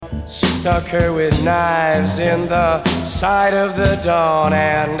stuck her with knives in the side of the dawn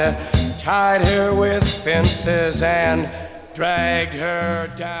and tied her with fences and dragged her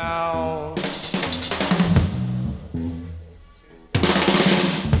down.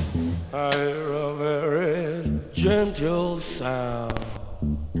 I hear a very gentle sound.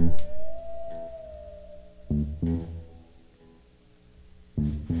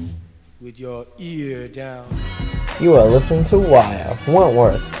 With your ear down. You are listening to Wire,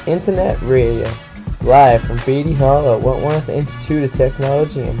 Wentworth Internet Radio, live from Beatty Hall at Wentworth Institute of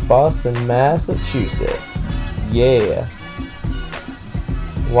Technology in Boston, Massachusetts. Yeah.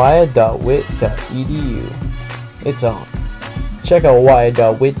 Wire.wit.edu. It's on. Check out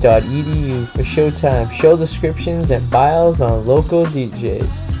wire.wit.edu for showtime, show descriptions, and bios on local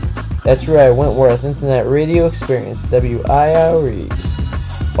DJs. That's right, Wentworth Internet Radio Experience, WIRE,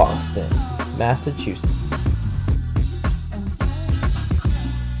 Boston, Massachusetts.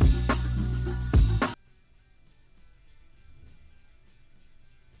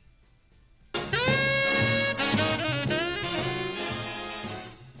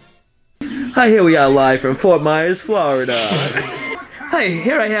 Hi, here we are live from Fort Myers, Florida. Hi,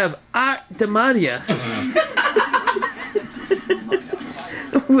 here I have Art Demadia.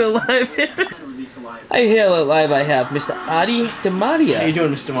 We're live here. Hi, here live I have Mr. Arty Demadia. How you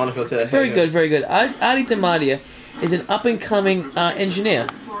doing, Mr. Monaco, today? Very good, very good. Arty Demadia is an up-and-coming engineer.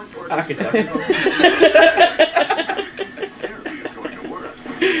 Architect.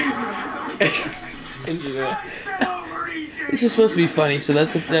 Engineer. This is supposed to be funny, so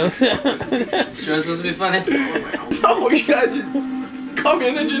that's what that was. Sure it's supposed to be funny? No, you guys call me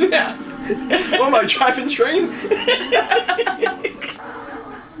an engineer. What am I, driving trains?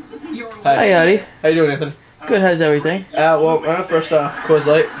 Hi, Arty. How you doing, Nathan? Good, how's everything? Well, first off, Coors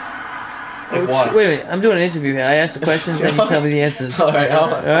Light. Like water. Wait a minute, I'm doing an interview here. I ask the questions and you tell me the answers. Alright,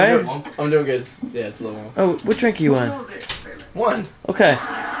 Alright? I'm doing good. Yeah, it's a little warm. Oh, what drink are you on? One. Okay.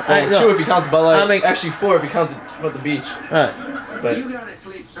 Well, 2 if you count the Bud Light. Actually 4 if you count the beach. Alright. But,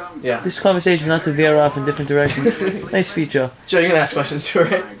 yeah. This conversation not to veer off in different directions. Nice feature. Joe, you're gonna ask questions too,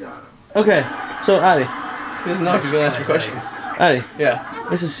 right? Okay, so Arty. He doesn't know if you're gonna ask me questions. Arty. Yeah.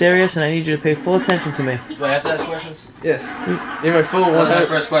 This is serious and I need you to pay full attention to me. Do I have to ask questions? Yes. You're my full That was my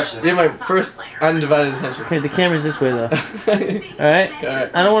first question. You're my first undivided attention. Okay, the camera's this way though. Alright? Alright.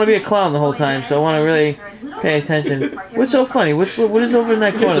 I don't want to be a clown the whole time, so I want to really pay attention. What's so funny? What is over in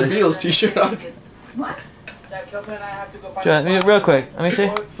that corner? It's a Beatles t-shirt on. John, real quick, let me see.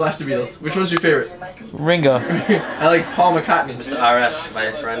 Flash the Beatles. Which one's your favorite? Ringo. I like Paul McCartney. Mr. RS,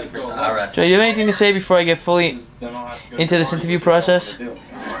 my friend, Mr. RS. Joe, you have anything to say before I get fully into this interview process? No,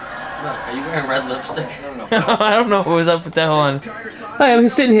 are you wearing red lipstick? I don't know what was up with that. Hold on. Hi, I'm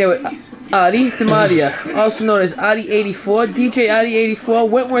sitting here with Arty Demadia, also known as Arty84, DJ Arty84,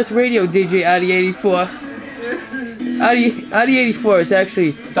 Wentworth Radio DJ Arty84. Arty84 is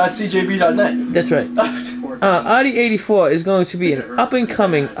actually... .cjb.net. That's right. Arty84 is going to be an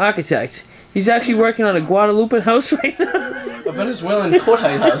up-and-coming architect. He's actually working on a Guadalupe house right now. A Venezuelan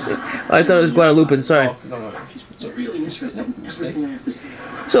courthouse house. I thought it was Guadalupe, sorry. Oh, no.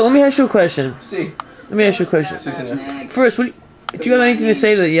 So let me ask you a question. See. Let me ask you a question. See, senor. First, do you have anything to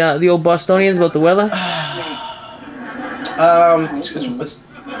say to the old Bostonians about the weather? It's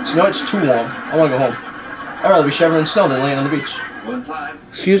too warm. I want to go home. I'd rather be shoveling snow than laying on the beach.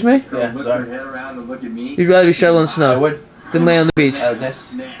 Excuse me? Yeah, sorry. You'd rather be shoveling snow I would. than lay on the beach?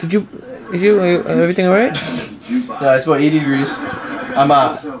 Yes. Everything alright? No, it's about 80 degrees.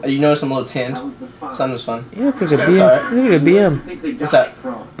 You notice I'm a little tanned. Sun was fun. You look like a BM. You look like a BM. What's that?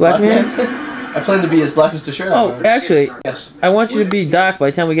 Black man? I plan to be as black as the shirt. Oh, actually, yes. I want you to be dark by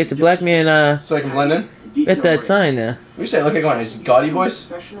the time we get to Black Man, so I can blend in? At that sign there. What do you say I look like one of these gaudy boys?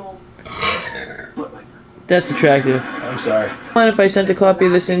 That's attractive. I'm sorry. Mind if I sent a copy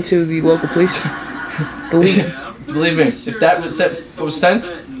of this into the local police? Believe me, if that was sent,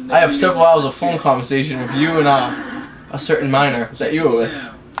 I have several hours of phone conversation with you and a certain minor that you were with.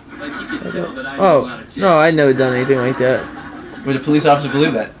 Oh, no, I'd never done anything like that. Would the police officer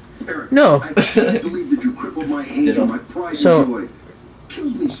believe that? No. Ditto. So,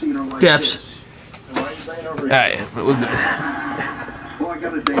 Deps. Alright,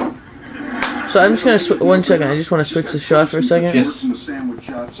 so I'm just gonna 1 second. I just want to switch the shot for a second. Yes.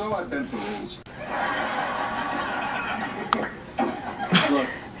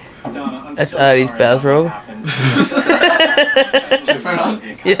 That's Arty's bathrobe. Should I put it on?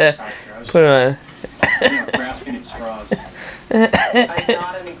 Yeah, put it on. I'm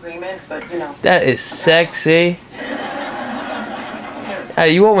not in agreement, but you know. That is sexy.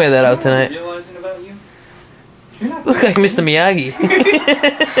 You won't wear that out tonight. Look like Mr. Miyagi.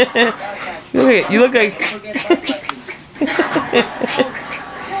 you look like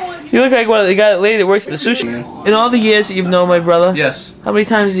you look like one of the lady that works at the sushi. Man. In all the years that you've known my brother, Yes. how many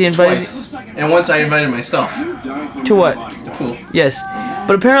times has he invited Twice. And once I invited myself. you? To what? The pool. Yes.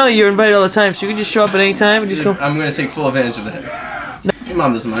 But apparently you're invited all the time, so you can just show up at any time and just go. I'm gonna take full advantage of it. Your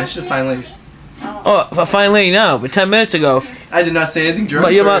mom doesn't mind. She's a fine lady. Oh, a fine lady now, but 10 minutes ago. I did not say anything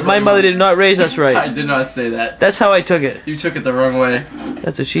But derogatory. my mother did not raise us I right. did not say that. That's how I took it. You took it the wrong way.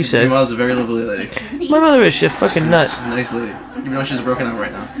 That's what she Your said. mom's a very lovely lady. My mother is. She's a fucking nut. She's a nice lady. Even though she's broken out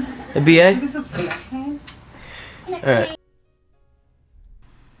right now. A BA? Alright.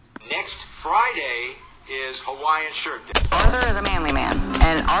 Next Friday is Hawaiian Shirt Day. Arthur is a manly man,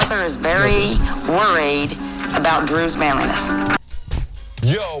 and Arthur is very worried about Drew's manliness.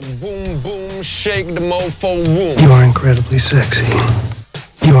 Yo, boom, boom, shake the mofo room. You are incredibly sexy.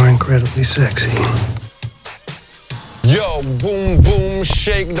 You are incredibly sexy. Yo, boom, boom,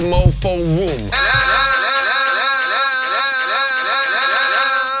 shake the mofo room.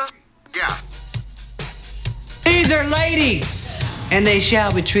 These are ladies, and they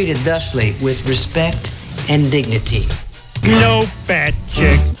shall be treated thusly with respect and dignity. No fat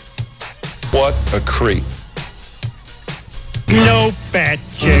chicks. What a creep. No fat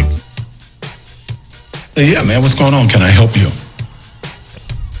chicks. Hey, yeah, man, what's going on? Can I help you?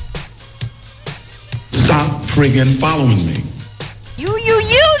 Stop friggin' following me. You,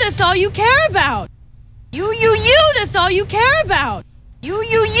 that's all you care about. You, that's all you care about. You,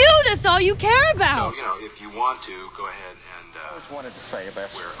 that's all you care about. So, if you want to, go ahead and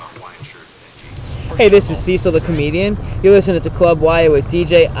wear a Hawaiian shirt and jeans. Hey, this is Cecil the Comedian. You're listening to Club Wire with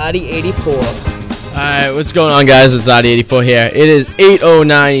DJ Arty84. Alright, what's going on, guys? It's Arty84 here. It is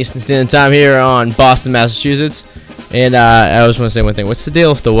 8:09 Eastern Standard Time here on Boston, Massachusetts. And I just want to say one thing. What's the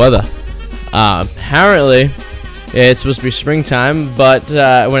deal with the weather? Apparently, it's supposed to be springtime, but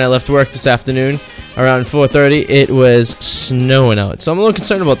when I left work this afternoon, around 4:30, it was snowing out. So I'm a little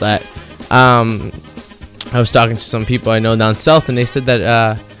concerned about that. I was talking to some people I know down south, and they said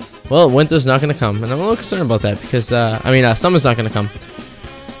that, winter's not going to come. And I'm a little concerned about that because, summer's not going to come.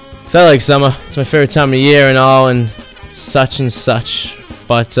 Because I like summer. It's my favorite time of year and all, and such and such.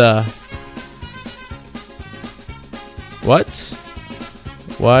 But, what?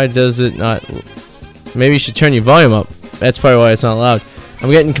 Why does it not? Maybe you should turn your volume up. That's probably why it's not loud. I'm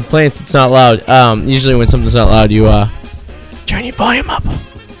getting complaints it's not loud. Usually when something's not loud, you turn your volume up.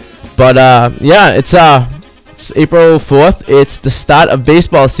 But yeah, it's April 4th. It's the start of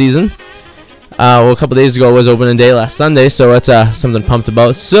baseball season. A couple days ago was opening day last Sunday, so that's something pumped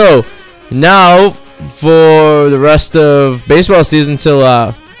about. So now for the rest of baseball season till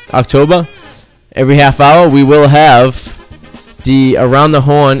October, every half hour we will have the Around the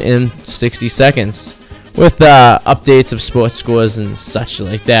Horn in 60 seconds. With updates of sports scores and such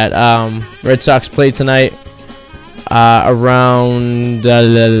like that. Red Sox played tonight around,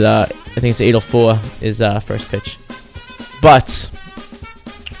 I think it's 8:04 is first pitch. But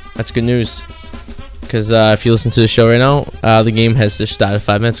that's good news. Because if you listen to the show right now, the game has just started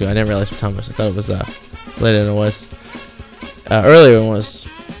 5 minutes ago. I didn't realize what time it was. I thought it was later than it was. Earlier than it was.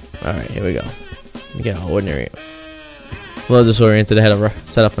 Alright, here we go. Let me get all ordinary. A little disoriented. I had to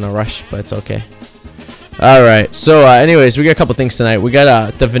set up in a rush, but it's okay. Alright, so anyways, we got a couple things tonight. We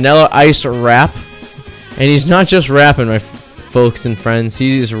got the Vanilla Ice rap. And he's not just rapping, my folks and friends.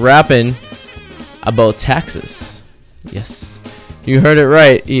 He's rapping about taxes. Yes. You heard it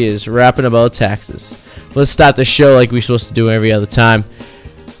right. He is rapping about taxes. Let's start the show like we're supposed to do every other time.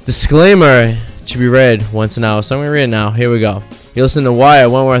 Disclaimer to be read once an hour. So I'm going to read it now. Here we go. You listen to Wire,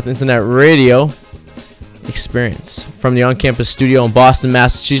 Wentworth Internet Radio Experience. From the on-campus studio in Boston,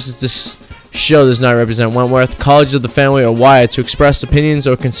 Massachusetts, this show does not represent Wentworth, College of the Family, or Wire. To express opinions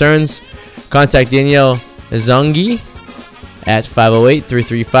or concerns, contact Danielle Zongi at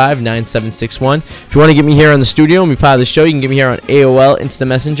 508-335-9761. If you want to get me here on the studio and be part of the show, you can get me here on AOL Instant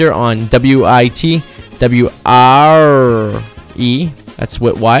Messenger on WITWRE. That's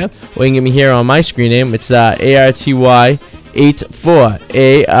Witwire. Or you can get me here on my screen name. It's ARTY84.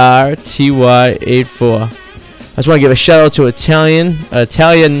 ARTY84. I just want to give a shout out to Italian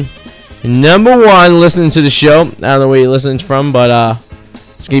number one listening to the show. I don't know where you're listening from, but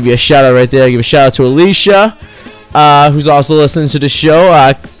let's give you a shout out right there. Give a shout out to Alicia, who's also listening to the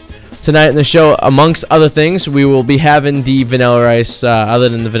show. Tonight in the show, amongst other things, we will be having the Vanilla Ice, other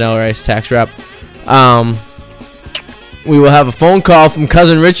than the Vanilla Ice tax rap. We will have a phone call from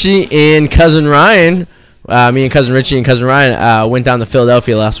Cousin Richie and Cousin Ryan. Me and Cousin Richie and Cousin Ryan went down to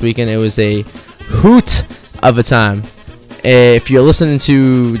Philadelphia last weekend. It was a hoot of a time. If you're listening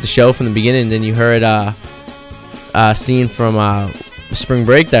to the show from the beginning, then you heard scene from spring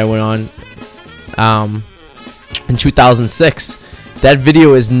break that I went on in 2006. That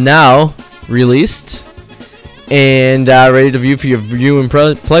video is now released and ready to view for your viewing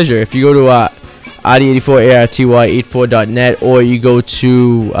pleasure. If you go to Arty84, ARTY84.net, or you go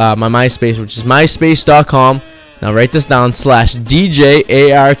to my MySpace, which is myspace.com. Now write this down,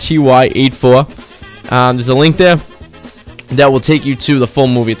 /DJARTY84. There's a link there that will take you to the full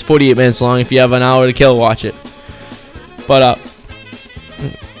movie. It's 48 minutes long. If you have an hour to kill, watch it. But,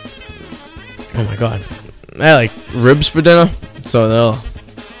 oh my god. I had like ribs for dinner, so they'll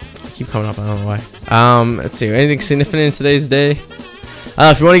keep coming up. I don't know why. Let's see. Anything significant in today's day?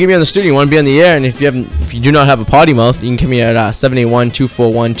 If you want to get me on the studio, you want to be on the air, and if you do not have a potty mouth, you can get me at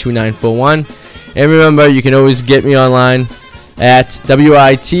 781-241-2941. And remember, you can always get me online at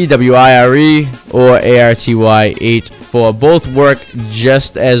WITWIRE or ARTY84. Both work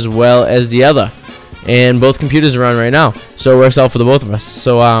just as well as the other, and both computers are on right now, so it works out for the both of us.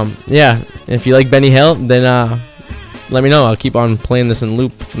 So yeah, if you like Benny Hill, then let me know. I'll keep on playing this in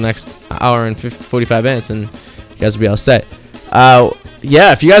loop for the next hour and 45 minutes, and you guys will be all set.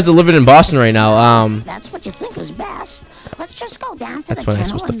 Yeah, if you guys are living in Boston right now, that's what you think is best. Let's just go down to that's the when I'm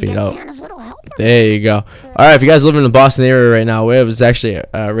kennel supposed to and fade get out. Santa's little helper. There you go. All right, if you guys live in the Boston area right now, it was actually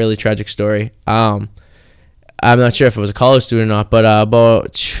a really tragic story. I'm not sure if it was a college student or not, but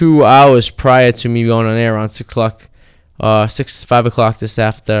about 2 hours prior to me going on air, around 5 o'clock this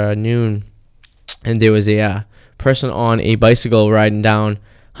afternoon, and there was a person on a bicycle riding down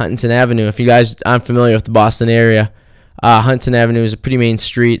Huntington Avenue. If you guys aren't familiar with the Boston area, Huntington Avenue is a pretty main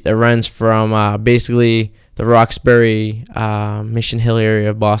street that runs from basically the Roxbury, Mission Hill area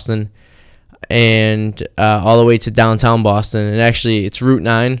of Boston, and all the way to downtown Boston. And actually, it's Route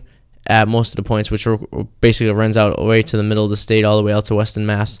 9 at most of the points, which basically runs out away to the middle of the state, all the way out to Western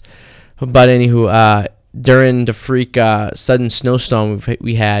Mass. But anywho, during the freak sudden snowstorm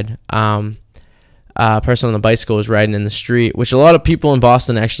we had, a person on the bicycle was riding in the street, which a lot of people in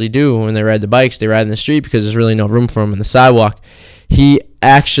Boston actually do when they ride the bikes. They ride in the street because there's really no room for them in the sidewalk. He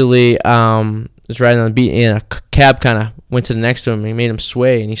actually was riding on the beat, and a cab kind of went to the next to him, and he made him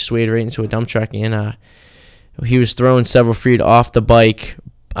sway, and he swayed right into a dump truck, and he was thrown several feet off the bike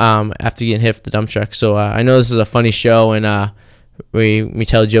after getting hit with the dump truck. So I know this is a funny show, and we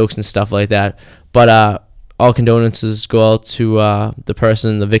tell jokes and stuff like that, but all condolences go out to the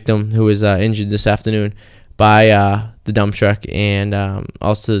person, the victim, who was injured this afternoon by the dump truck, and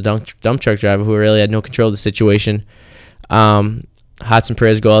also the dump truck driver, who really had no control of the situation. Hearts and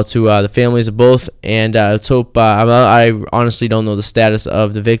prayers go out to the families of both, and let's hope. I honestly don't know the status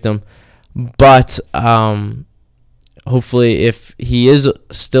of the victim, but hopefully, if he is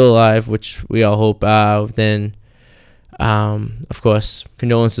still alive, which we all hope, then of course,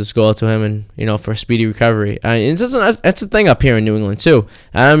 condolences go out to him, and for a speedy recovery. That's the thing up here in New England too.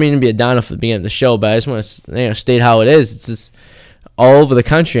 I don't mean to be a downer for the beginning of the show, but I just want to state how it is. It's just all over the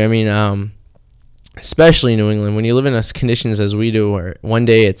country. I mean, especially in New England, when you live in as conditions as we do, where one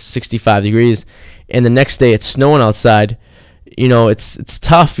day it's 65 degrees and the next day it's snowing outside. It's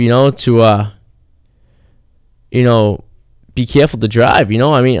tough, to be careful to drive.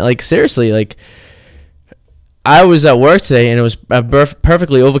 I mean, like, seriously, like, I was at work today, and it was a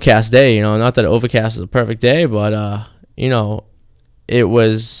perfectly overcast day. Not that overcast is a perfect day, but it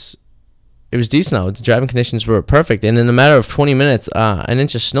was decent out. The driving conditions were perfect, and in a matter of 20 minutes, an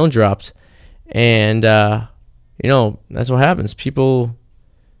inch of snow dropped, and that's what happens.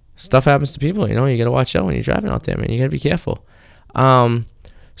 Stuff happens to people. You gotta watch out when you're driving out there, man. You gotta be careful. So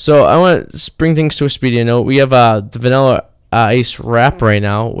I want to bring things to a speedier note. We have the Vanilla Ice rap right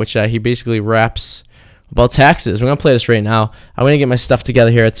now, which he basically raps about taxes. We're going to play this right now. I'm going to get my stuff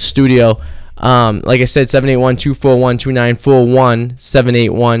together here at the studio. Like I said, 781-241-2941,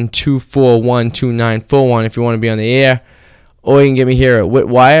 781-241-2941 if you want to be on the air. Or you can get me here at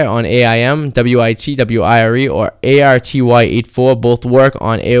Witwire on AIM, WITWIRE, or ARTY84. Both work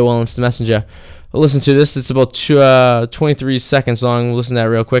on AOL Instant Messenger. We'll listen to this. It's about 23 seconds long. We'll listen to that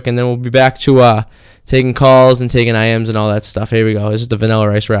real quick, and then we'll be back to taking calls and taking IMs and all that stuff. Here we go. This is the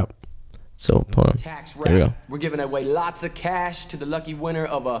Vanilla Ice rap. So, hold on. Here we go. We're giving away lots of cash to the lucky winner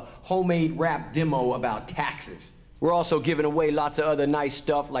of a homemade rap demo about taxes. We're also giving away lots of other nice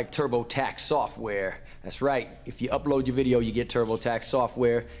stuff like TurboTax software. That's right. If you upload your video, you get TurboTax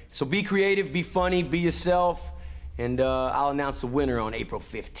software. So be creative, be funny, be yourself, and I'll announce the winner on April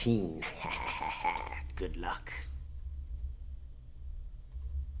 15. Good luck.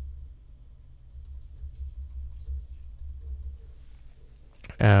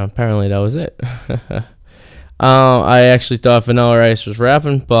 Apparently that was it. I actually thought Vanilla Ice was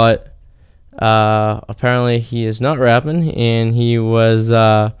rapping, but Apparently he is not rapping, and he was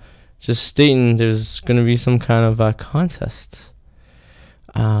just stating there's gonna be some kind of contest.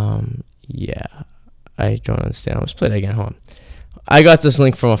 Yeah, I don't understand. Let's play that again. Hold on. I got this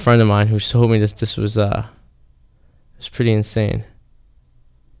link from a friend of mine who told me this was it's pretty insane.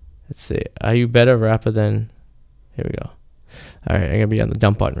 Let's see. Are you better rapper than? Here we go. All right, I gotta be on the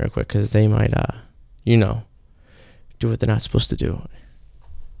dump button real quick because they might do what they're not supposed to do.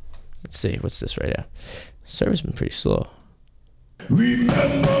 Let's see. What's this right here? Server's been pretty slow.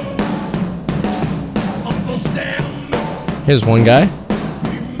 Here's one guy.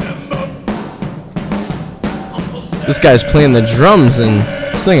 This guy's playing the drums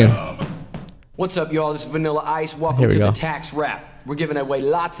and singing. What's up, y'all? This is Vanilla Ice. Welcome to the Tax Rap. We're giving away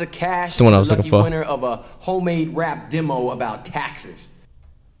lots of cash. That's the one I was to the looking for. winner of a homemade rap demo about taxes.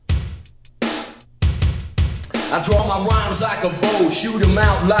 I draw my rhymes like a bow, shoot them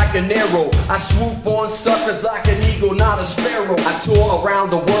out like an arrow. I swoop on suckers like an eagle, not a sparrow. I tour around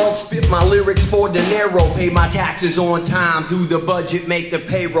the world, spit my lyrics for dinero. Pay my taxes on time, do the budget, make the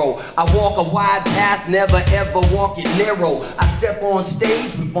payroll. I walk a wide path, never ever walk it narrow. I step on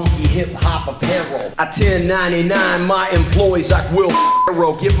stage with funky hip-hop apparel. I 1099 my employees like Will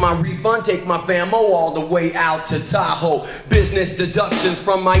Ferrell. Get my refund, take my famo all the way out to Tahoe. Business deductions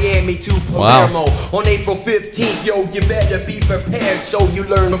from Miami to Palermo. On April 15th, yo, you better be prepared so you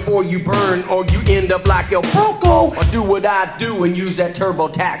learn before you burn, or you end up like El Broco. Or do what I do and use that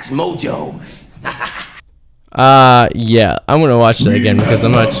TurboTax mojo. Yeah, I'm gonna watch that again because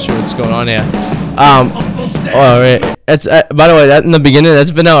I'm not sure what's going on here. All right, it's by the way, that in the beginning, that's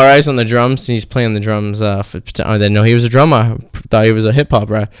Vanilla Ice on the drums. And he's playing the drums. I didn't know he was a drummer. I thought he was a hip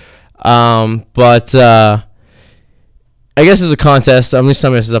hop rapper. But I guess it's a contest. I'm just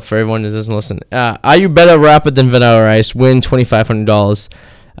summing this up for everyone that doesn't listen. Are you better rapper than Vanilla Ice? Win $2,500.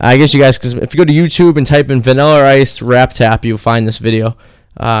 I guess you guys, because if you go to YouTube and type in Vanilla Ice rap tap, you'll find this video.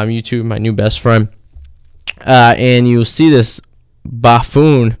 YouTube, my new best friend. And you'll see this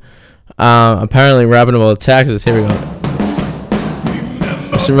buffoon apparently rapping about taxes. Here we go.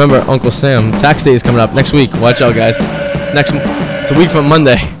 Just remember Uncle Sam. Tax day is coming up next week. Watch out, guys. It's a week from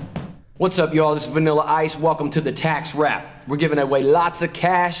Monday. What's up, y'all? This is Vanilla Ice. Welcome to the Tax Rap. We're giving away lots of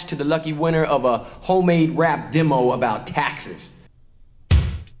cash to the lucky winner of a homemade rap demo about taxes.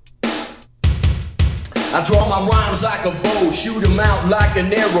 I draw my rhymes like a bow, shoot them out like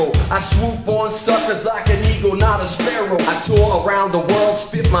an arrow. I swoop on suckers like an eagle, not a sparrow. I tour around the world,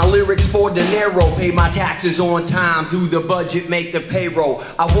 spit my lyrics for dinero. Pay my taxes on time, do the budget, make the payroll.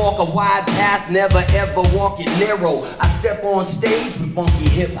 I walk a wide path, never ever walk it narrow. I step on stage with funky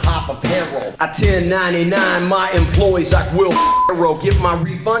hip-hop apparel. I 1099 my employees like Will Ferrell. Get my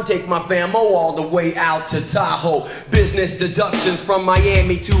refund, take my famo all the way out to Tahoe. Business deductions from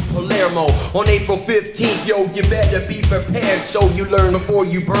Miami to Palermo. On April 15th, yo, you better be prepared so you learn before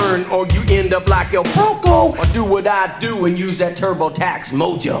you burn, or you end up like El Broco. Or do what I do and use that TurboTax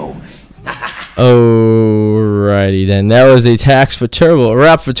mojo. Alrighty then. That was a rap for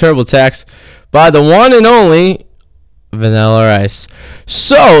TurboTax by the one and only Vanilla Ice.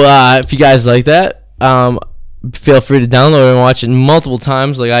 So, if you guys like that, feel free to download and watch it multiple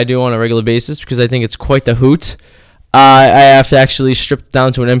times like I do on a regular basis because I think it's quite the hoot. I have to actually strip it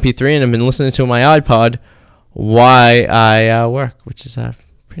down to an MP3 and I've been listening to my iPod while I work, which is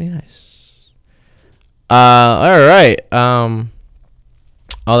pretty nice. Alright. All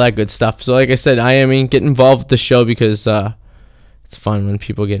that good stuff. So like I said, get involved with the show because it's fun when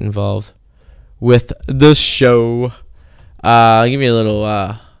people get involved with the show. I'll give you a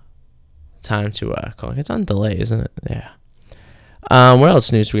little time to call. It's on delay, isn't it? Yeah. What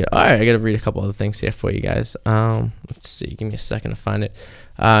else news we got? All right, I got to read a couple other things here for you guys. Let's see. Give me a second to find it.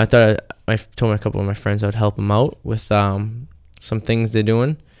 I told a couple of my friends I would help them out with some things they're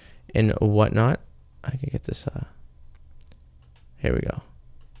doing and whatnot. I can get this. Here we go.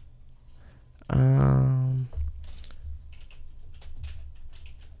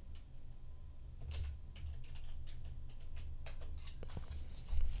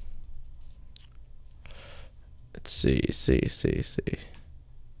 Let's see.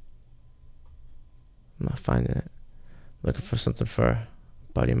 I'm not finding it. Looking for something for a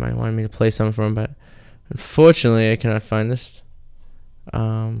buddy of mine. Wanted me to play something for him, but unfortunately I cannot find this.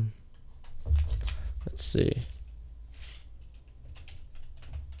 Let's see.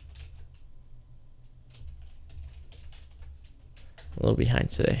 A little behind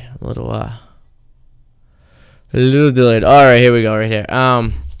today. A little delayed. All right, here we go. Right here.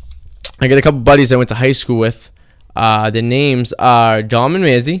 I got a couple buddies I went to high school with. The names are Dom and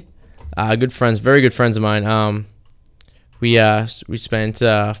Mazzy. Good friends, very good friends of mine. We spent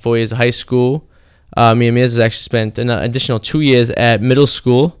 4 years of high school. Me and Miz actually spent an additional 2 years at middle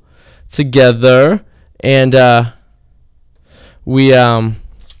school together, and we well,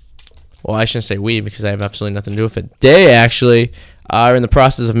 I shouldn't say we because I have absolutely nothing to do with it. They actually are in the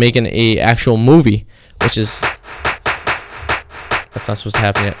process of making a actual movie, which is that's not supposed to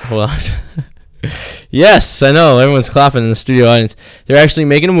happen yet. Hold on. Yes, I know. Everyone's clapping in the studio audience. They're actually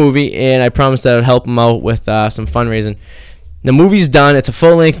making a movie, and I promised that I'd help them out with some fundraising. The movie's done. It's a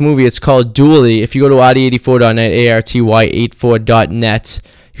full-length movie. It's called Dually. If you go to arty84.net, arty84.net,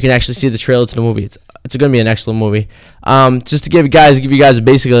 you can actually see the trailer to the movie. It's going to be an excellent movie. Just to give you guys a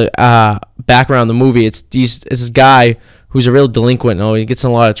basic background on the movie, it's this guy who's a real delinquent. He gets in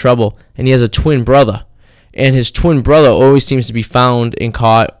a lot of trouble, and he has a twin brother. And his twin brother always seems to be found and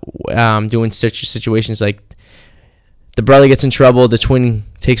caught doing such situations like the brother gets in trouble, the twin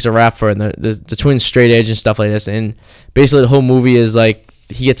takes a rap for it, and the twin's straight edge and stuff like this. And basically the whole movie is like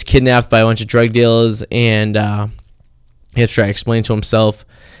he gets kidnapped by a bunch of drug dealers, and he has to try to explain to himself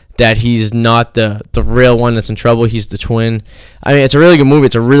that he's not the real one that's in trouble. He's the twin. I mean, it's a really good movie.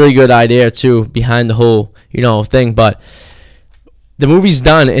 It's a really good idea too behind the whole thing. But the movie's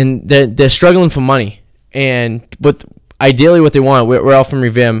done, and they're struggling for money. And ideally what they want, we're all from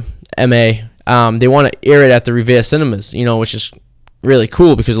Revere, MA. They want to air it at the Revere cinemas, which is really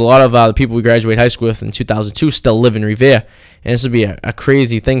cool because a lot of the people we graduated high school with in 2002 still live in Revere, and this would be a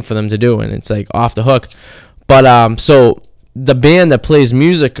crazy thing for them to do, and it's like off the hook. But so the band that plays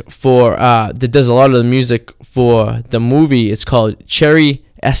music for that does a lot of the music for the movie, it's called Cherry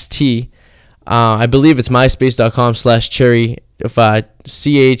ST. I believe it's myspace.com/Cherry,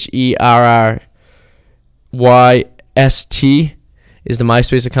 CHERRYST is the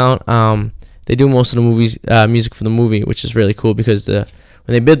MySpace account. They do most of the movies music for the movie, which is really cool because when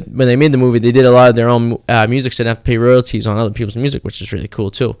they made the movie, they did a lot of their own music, so they didn't have to pay royalties on other people's music, which is really cool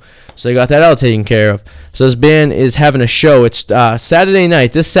too. So they got that all taken care of. So this band is having a show. It's Saturday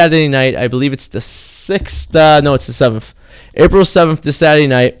night. This Saturday night, I believe it's the 6th. No, it's the 7th. April 7th. This Saturday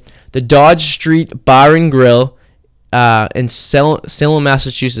night, the Dodge Street Bar and Grill in Salem,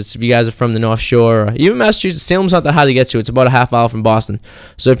 Massachusetts. If you guys are from the North Shore, or even Massachusetts, Salem's not that hard to get to. It's about a half hour from Boston.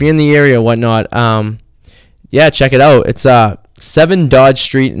 So if you're in the area or whatnot, yeah, check it out. It's 7 Dodge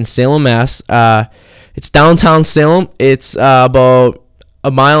Street in Salem, Mass. It's downtown Salem. It's about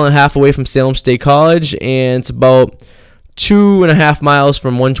a mile and a half away from Salem State College, and it's about 2.5 miles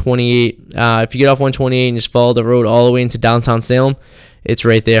from 128. If you get off 128 and just follow the road all the way into downtown Salem, it's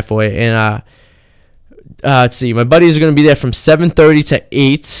right there for you. And let's see, my buddies are going to be there from 7:30 to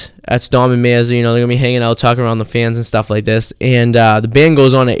 8. That's Dom and Maz. They're going to be hanging out, talking around the fans and stuff like this. And the band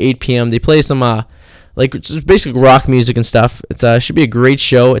goes on at 8 p.m. They play some just basic rock music and stuff. It should be a great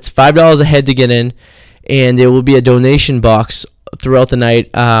show. It's $5 a head to get in, and there will be a donation box throughout the night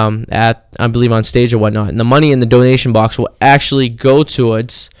at, I believe, on stage or whatnot. And the money in the donation box will actually go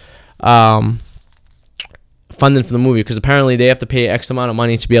towards funding for the movie, because apparently they have to pay X amount of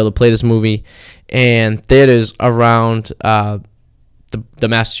money to be able to play this movie and theaters around the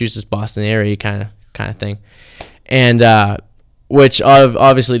Massachusetts, Boston area kind of thing. And which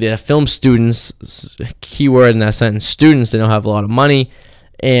obviously the film students, keyword in that sentence, students, they don't have a lot of money,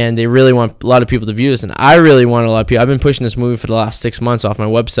 and they really want a lot of people to view this. And I really want a lot of people. I've been pushing this movie for the last 6 months off my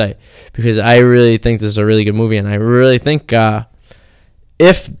website because I really think this is a really good movie, and I really think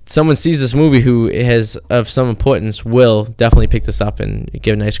if someone sees this movie who is of some importance, will definitely pick this up and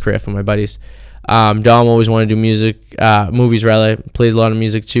give a nice career for my buddies. Dom always wanted to do movies rather, plays a lot of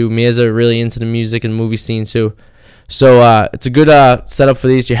music too. Mia's really into the music and movie scene too. So it's a good setup for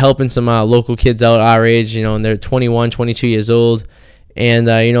these. You're helping some local kids out our age, and they're 21, 22 years old. And,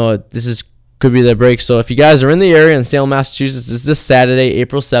 this could be their break. So if you guys are in the area in Salem, Massachusetts, this is this Saturday,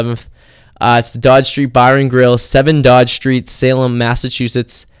 April 7th. It's the Dodge Street Bar and Grill, 7 Dodge Street, Salem,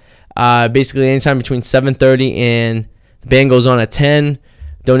 Massachusetts. Basically anytime between 7:30 and the band goes on at 10.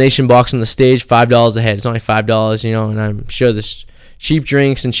 Donation box on the stage, $5 a head. It's only $5, and I'm sure there's cheap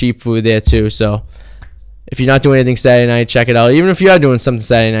drinks and cheap food there too. So if you're not doing anything Saturday night, check it out. Even if you are doing something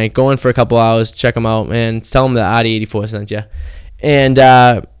Saturday night, go in for a couple hours, check them out, and tell them that Arty84 sent you. And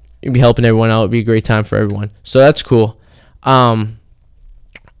you'll be helping everyone out. It'll be a great time for everyone. So that's cool.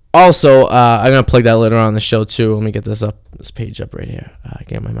 Also, I'm going to plug that later on in the show, too. Let me get this page up right here.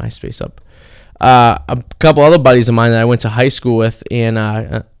 Get my MySpace up. A couple other buddies of mine that I went to high school with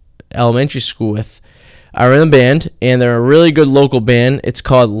and elementary school with are in the band, and they're a really good local band. It's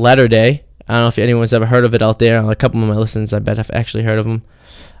called Letter Day. I don't know if anyone's ever heard of it out there. A couple of my listeners, I bet, have actually heard of them.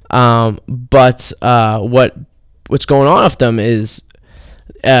 But what's going on with them is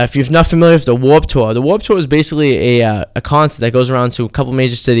If you're not familiar with the Warped Tour is basically a concert that goes around to a couple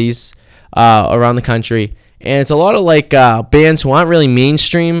major cities around the country, and it's a lot of like bands who aren't really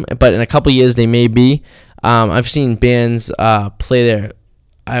mainstream, but in a couple years they may be. I've seen bands play there.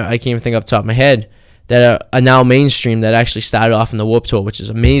 I can't even think off the top of my head that are now mainstream that actually started off in the Warped Tour, which is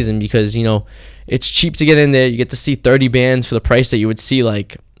amazing because it's cheap to get in there. You get to see 30 bands for the price that you would see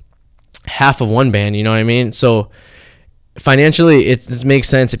like half of one band. You know what I mean? So financially, it makes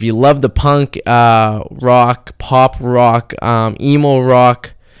sense. If you love the punk, rock, pop rock, emo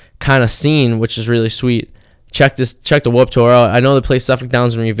rock kind of scene, which is really sweet, check the Warped Tour out. I know they play Suffolk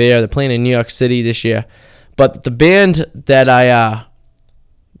Downs and Revere. They're playing in New York City this year. But the band that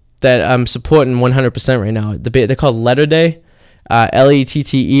I'm supporting 100% right now, they're called Letter Day, Letterday.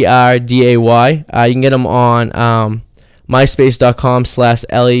 You can get them on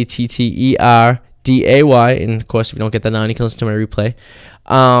myspace.com/Letterday. And of course, if you don't get that now, you can listen to my replay.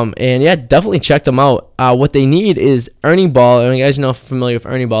 And yeah, definitely check them out. What they need is Ernie Ball. And you guys know, familiar with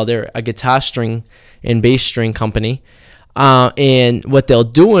Ernie Ball, they're a guitar string and bass string company. And what they're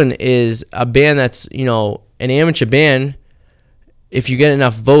doing is a band that's, an amateur band. If you get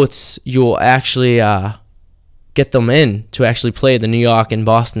enough votes, you will actually get them in to actually play the New York and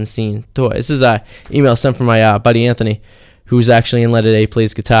Boston scene tour. This is an email sent from my buddy Anthony, who's actually in Letter Day,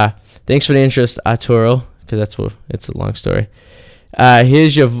 plays guitar. Thanks for the interest, Arturo, because it's a long story.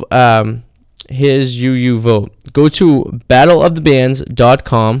 Here's you vote. Go to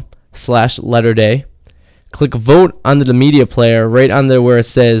battleofthebands.com/letterday. Click vote under the media player, right under where it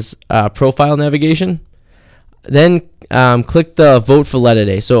says profile navigation. Then click the vote for Letter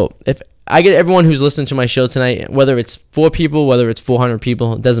Day. So if I get everyone who's listening to my show tonight, whether it's 4 people, whether it's 400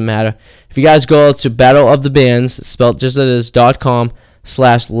 people, it doesn't matter. If you guys go to Battle of the Bands, spelled just as it is,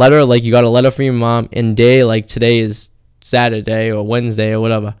 .com/letter, like you got a letter from your mom, and day, like today is Saturday or Wednesday or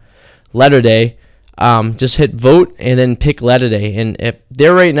whatever, Letter Day, just hit vote and then pick Letter Day. And if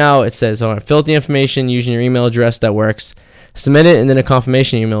there right now, it says, fill out the information using your email address that works. Submit it, and then a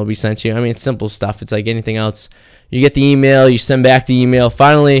confirmation email will be sent to you. I mean, it's simple stuff. It's like anything else. You get the email, you send back the email.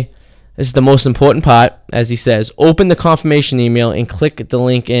 Finally, this is the most important part, as he says. Open the confirmation email and click the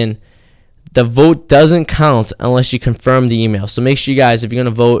link in. The vote doesn't count unless you confirm the email. So make sure you guys, if you're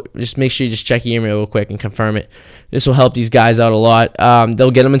going to vote, just make sure you just check your email real quick and confirm it. This will help these guys out a lot.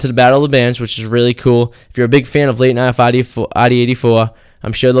 They'll get them into the Battle of the Bands, which is really cool. If you're a big fan of Late Night with Arty 84,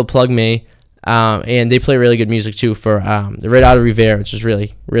 I'm sure they'll plug me. And they play really good music too for the right out of Revere, which is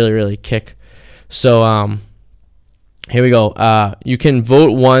really, really, really kick. So here we go. You can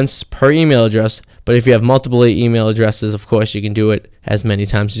vote once per email address, but if you have multiple email addresses, of course, you can do it as many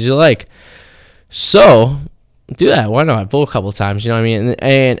times as you like. So do that. Why not? Vote a couple of times. You know what I mean?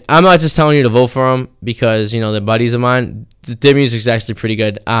 And I'm not just telling you to vote for them because they're buddies of mine. Their music's actually pretty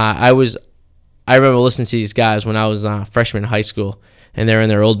good. I remember listening to these guys when I was a freshman in high school, and they're in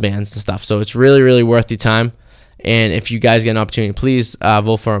their old bands and stuff. So it's really, really worth your time. And if you guys get an opportunity, please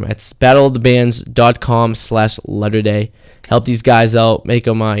vote for them. It's battleofthebands.com/letterday. Help these guys out. Make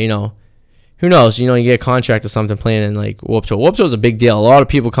them, who knows? You get a contract or something playing in like Warped Tour. Warped Tour is a big deal. A lot of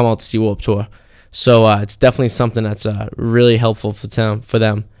people come out to see Warped Tour. So it's definitely something that's really helpful for them.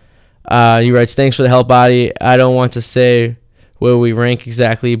 He writes, thanks for the help, Arty. I don't want to say where we rank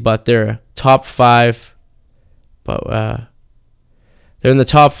exactly, but they're top 5. But they're in the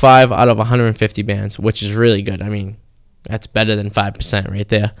top 5 out of 150 bands, which is really good. I mean, that's better than 5% right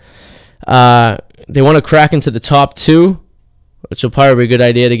there. They want to crack into the top 2, which will probably be a good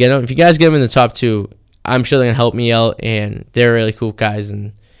idea to get them. If you guys get them in the top 2, I'm sure they're going to help me out, and they're really cool guys,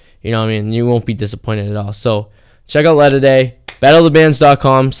 and you won't be disappointed at all. So check out Letter Day,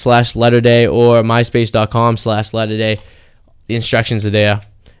 battleofthebands.com/letterday or myspace.com/letterday. The instructions are there.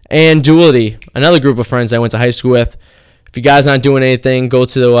 And Duality, another group of friends I went to high school with. If you guys aren't doing anything, go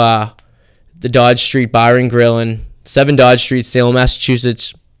to the Dodge Street Bar and Grill in 7 Dodge Street, Salem,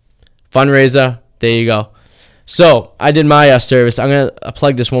 Massachusetts. Fundraiser. There you go. So I did my service. I'm going to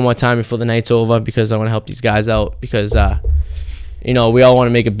plug this one more time before the night's over because I want to help these guys out because, we all want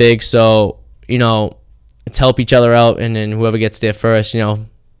to make it big. So, let's help each other out. And then whoever gets there first,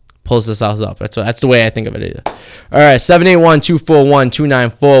 pulls this house up. That's the way I think of it. All right,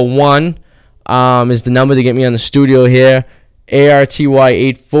 781-241-2941 is the number to get me on the studio here.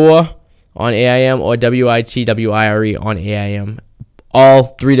 ARTY84 on AIM or WITWIRE on AIM. All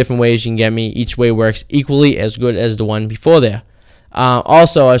 3 different ways you can get me. Each way works equally as good as the one before there.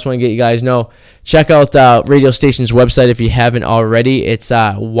 Also, I just want to get you guys know, check out the radio station's website if you haven't already. It's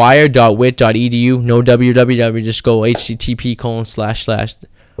wire.wit.edu. No www. Just go http://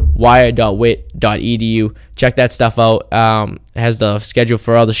 wire.wit.edu. nite.edu. Check that stuff out. It has the schedule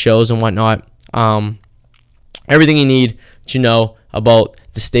for all the shows and whatnot. Everything you need to know about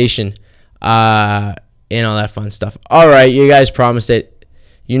the station and all that fun stuff. All right, you guys promised it.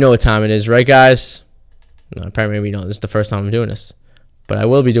 You know what time it is, right, guys? No, probably maybe you don't. This is the first time I'm doing this, but I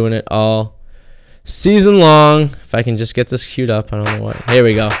will be doing it all season long. If I can just get this queued up, I don't know what. Here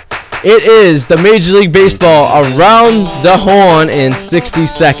we go. It is the Major League Baseball Around the Horn in 60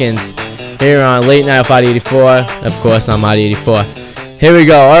 seconds. Here on Late Night with Arty 84. Of course, I'm Arty 84. Here we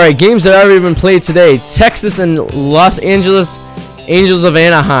go. All right, games that have already been played today. Texas and Los Angeles Angels of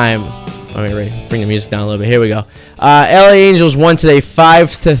Anaheim. Let me bring the music down a little bit. Here we go. LA Angels won today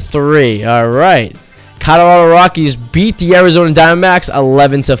 5-3. All right. Colorado Rockies beat the Arizona Diamondbacks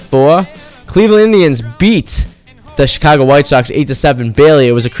 11-4. Cleveland Indians beat the Chicago White Sox 8-7. Bailey,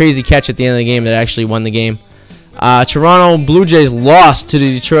 it was a crazy catch at the end of the game that actually won the game. Toronto Blue Jays lost to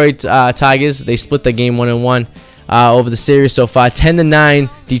the Detroit Tigers. They split the game 1-1 over the series so far. 10-9,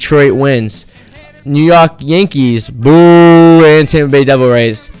 Detroit wins. New York Yankees, boo, and Tampa Bay Devil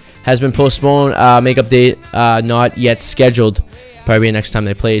Rays has been postponed. Makeup date not yet scheduled. Probably next time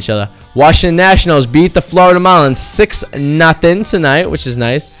they play each other. Washington Nationals beat the Florida Marlins 6-0 tonight, which is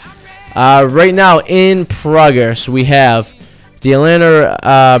nice. Right now in progress, we have the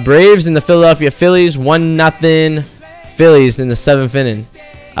Atlanta Braves and the Philadelphia Phillies 1-0 Phillies in the 7th inning.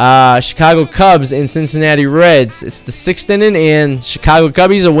 Chicago Cubs and Cincinnati Reds. It's the 6th inning, and Chicago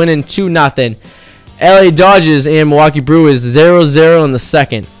Cubbies are winning 2-0. LA Dodgers and Milwaukee Brewers 0-0 in the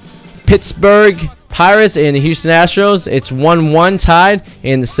 2nd. Pittsburgh Pirates and the Houston Astros. It's 1-1 tied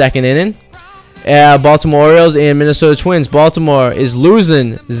in the 2nd inning. Baltimore Orioles and Minnesota Twins. Baltimore is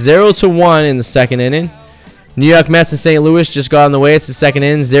losing 0-1 in the 2nd inning. New York Mets and St. Louis just got on the way. It's the 2nd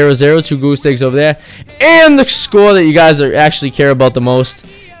inning, 0-0, 2 goose eggs over there. And the score that you guys are actually care about the most,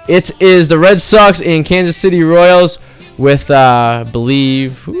 it is the Red Sox and Kansas City Royals with, I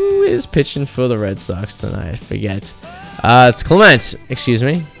believe, who is pitching for the Red Sox tonight? I forget. It's Clement, excuse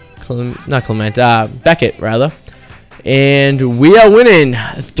me. Not Clement, Beckett, rather. And we are winning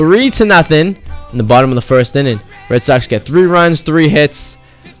 3-0 in the bottom of the 1st inning. Red Sox get 3 runs, 3 hits.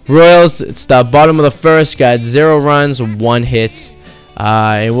 Royals, it's the bottom of the 1st, got 0 runs, 1 hit.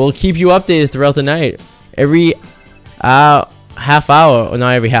 And we'll keep you updated throughout the night. Every half hour, or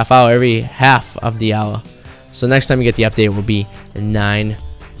not every half hour, every half of the hour. So next time you get the update will be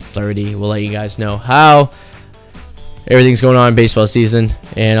 9:30. We'll let you guys know how everything's going on in baseball season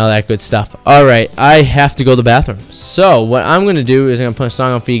and all that good stuff. All right, I have to go to the bathroom. So what I'm going to do is I'm going to put a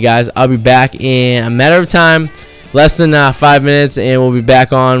song on for you guys. I'll be back in a matter of time, less than 5 minutes, and we'll be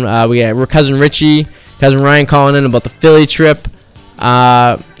back on. We got Cousin Richie, Cousin Ryan calling in about the Philly trip.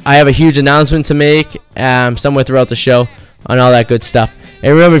 I have a huge announcement to make somewhere throughout the show on all that good stuff.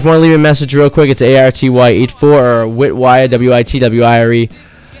 And remember, if you want to leave a message real quick, it's ARTY84 or WITWIRE, WITWIRE.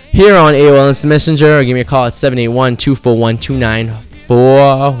 Here on AOL Instant Messenger, or give me a call at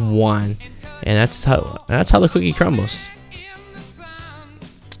 781-241-2941. And that's how the cookie crumbles.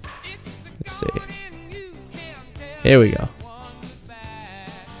 Let's see. Here we go.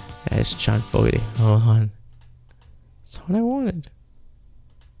 That's John Fogerty. Hold on. That's what I wanted.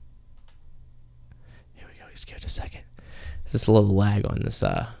 Here we go. Just give it a second. There's just a little lag on this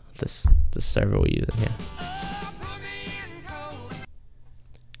this server we're using here.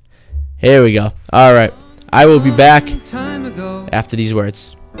 Here we go. All right. I will be back after these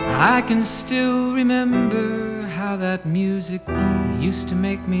words. I can still remember how that music used to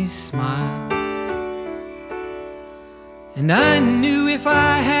make me smile. And I knew if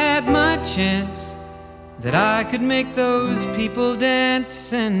I had my chance that I could make those people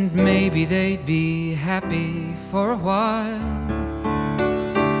dance, and maybe they'd be happy for a while.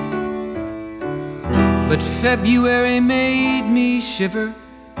 But February made me shiver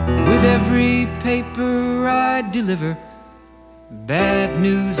with every paper I deliver. Bad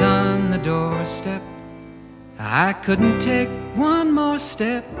news on the doorstep. I couldn't take one more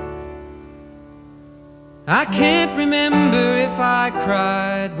step. I can't remember if I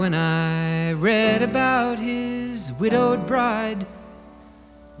cried when I read about his widowed bride,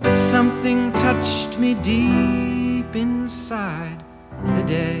 but something touched me deep inside the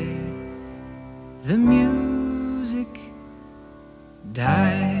day the music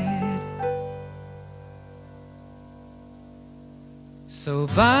died. So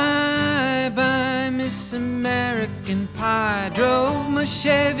bye-bye, Miss American Pie. Drove my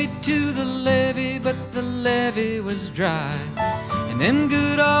Chevy to the levee, but the levee was dry. And them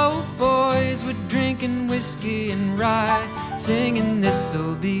good old boys were drinking whiskey and rye, singing,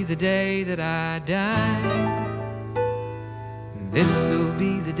 this'll be the day that I die. This'll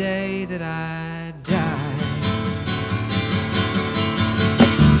be the day that I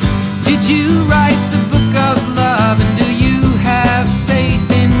did you write the book of love? And do you have faith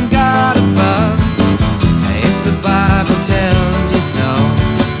in God above? If the Bible tells you so.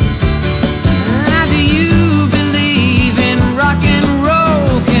 Now do you believe in rock and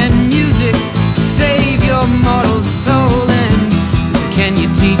roll? Can music save your mortal soul? And can you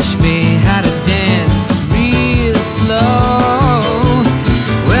teach me how to dance real slow?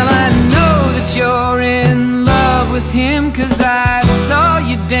 Well, I know that you're in love with him, 'cause I saw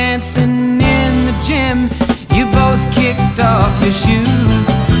you dancing in the gym. You both kicked off your shoes.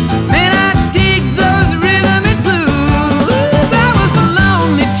 Man, I dig those rhythm and blues. I was a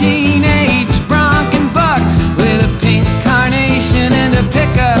lonely teenage bronc and buck with a pink carnation and a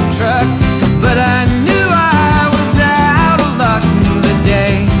pickup truck. But I knew I was out of luck the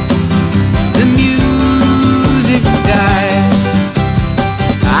day the music died.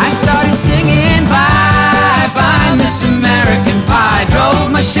 I started singing bye bye Miss American Pie.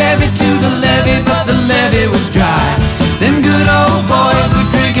 Drove my Chevy to the levee, but the levee was dry. Them good old boys were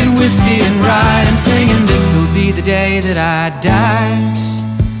drinking whiskey and rye and singing, this'll be the day that I die.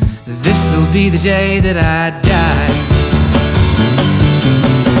 This'll be the day that I die.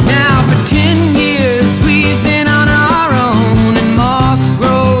 Now for 10 years we've been on our own, and moss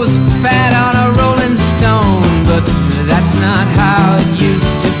grows fat on a rolling stone. But that's not how it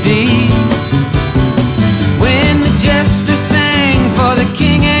used to be. When the jester sang for the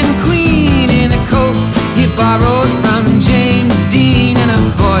king and queen in a coat he borrowed from James Dean, and a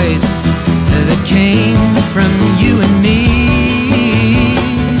voice that came from you and me.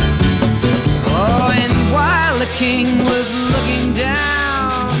 Oh, and while the king was looking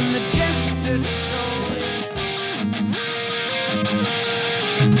down, the jester stole his...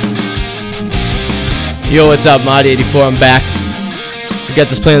 Yo, what's up, Mod84? I'm back. We got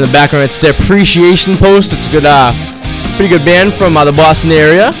this playing in the background. It's the Appreciation Post. It's a good, pretty good band from the Boston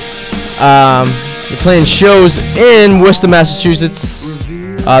area. They're playing shows in Worcester, Massachusetts.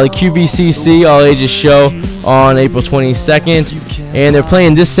 The QVCC All Ages show on April 22nd, and they're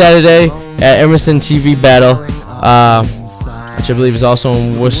playing this Saturday at Emerson TV Battle, which I believe is also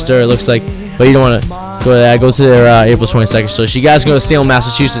in Worcester. It looks like, but you don't want to go to that. Go to their April 22nd. So you guys can go to Salem,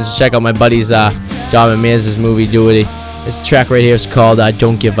 Massachusetts, and check out my buddy's Dom and Mans' movie Duty. This track right here is called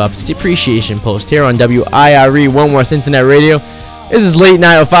Don't Give Up. It's the Appreciation Post here on WIRE Wentworth Internet Radio. This is Late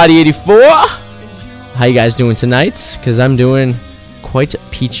Night with Arty 84. How you guys doing tonight? Because I'm doing quite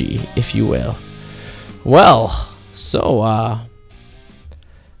peachy, if you will. Well, so,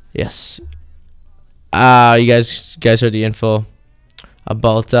 yes. You guys heard the info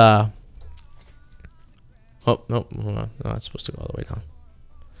about, oh, no, hold on. No, it's supposed to go all the way down.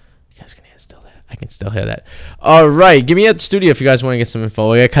 You guys can hear still that. I can still hear that. All right, give me at the studio if you guys want to get some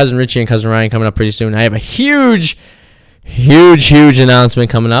info. We got Cousin Richie and Cousin Ryan coming up pretty soon. I have a huge announcement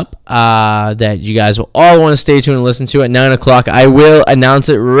coming up that you guys will all want to stay tuned and listen to at 9 o'clock. I will announce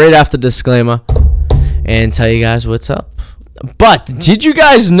it right after the disclaimer and tell you guys what's up. But did you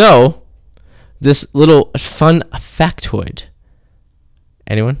guys know this little fun factoid?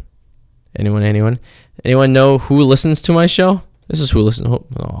 Anyone know who listens to my show? This is who listens.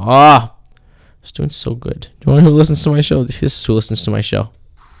 I was doing so good. You know who listens to my show? This is who listens to my show.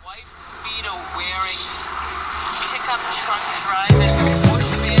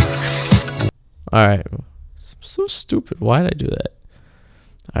 Alright. So stupid. Why did I do that?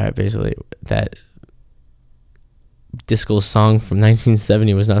 Alright, basically, that disco song from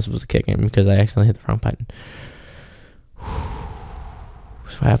 1970 was not supposed to kick in because I accidentally hit the wrong button.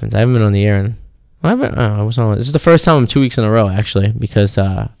 That's what happens. I haven't been on the air and I was on. This is the first time I'm 2 weeks in a row, actually, because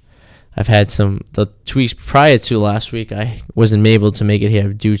I've had the 2 weeks prior to last week, I wasn't able to make it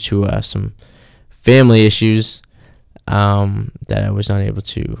here due to some family issues that I was not able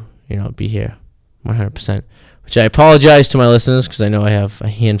to, be here 100%, which I apologize to my listeners because I know I have a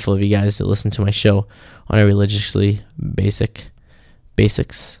handful of you guys that listen to my show on a religiously basics.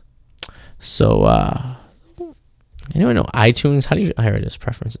 So, anyone know iTunes? How do you, here it is,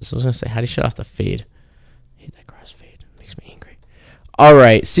 preferences. I was going to say, how do you shut off the fade? I hate that crossfade. It makes me angry. All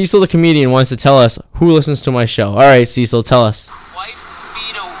right, Cecil the comedian wants to tell us who listens to my show. All right, Cecil, tell us. Wife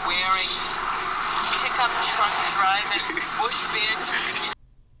beater wearing, pickup truck driving,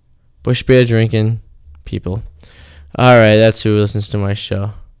 Bush beer drinking people. All right, that's who listens to my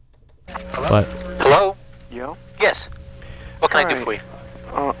show. Hello? But Hello? Yo? Yes. What can I do for you?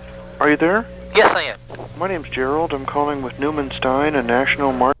 Are you there? Yes, I am. My name's Gerald. I'm calling with Newman Stein, a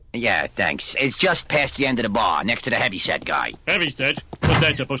national market. Yeah, thanks. It's just past the end of the bar, next to the heavyset guy. Heavyset? What's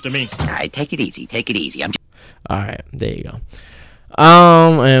that supposed to mean? All right, take it easy. I'm. All right, there you go.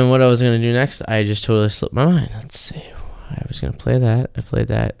 And what I was gonna do next, I just totally slipped my mind. Let's see. I was gonna play that. I played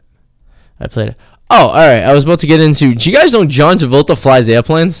that. I played it. Oh, all right. I was about to get into. Do you guys know John Travolta flies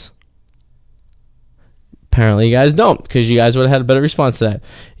airplanes? Apparently, you guys don't, because you guys would have had a better response to that.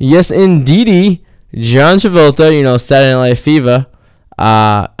 Yes, indeedy, John Travolta. You know, Saturday Night Live Fever.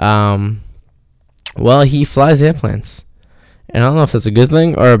 Well, he flies airplanes, and I don't know if that's a good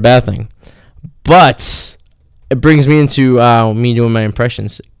thing or a bad thing, but it brings me into me doing my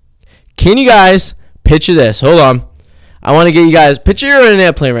impressions. Can you guys picture this? Hold on. I want to get you guys, picture you're in an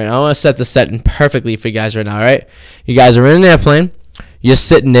airplane right now. I want to set the setting perfectly for you guys right now, all right? You guys are in an airplane. You're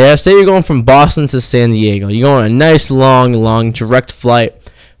sitting there. Say you're going from Boston to San Diego. You're going on a nice, long direct flight,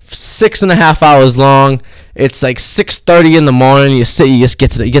 6.5 hours long. It's like 6:30 in the morning. You just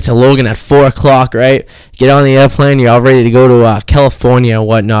get to Logan at 4 o'clock, right? Get on the airplane. You're all ready to go to California or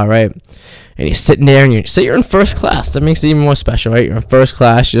whatnot, right? And you're sitting there, and you're in first class. That makes it even more special, right? You're in first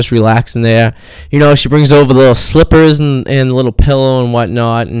class. You're just relaxing there. You know, she brings over the little slippers and the little pillow and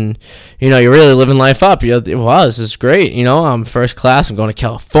whatnot. And, you know, you're really living life up. Wow, this is great. You know, I'm first class. I'm going to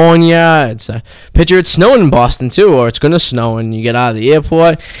California. It's picture it's snowing in Boston, too, or it's going to snow. And you get out of the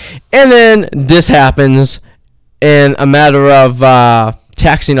airport. And then this happens in a matter of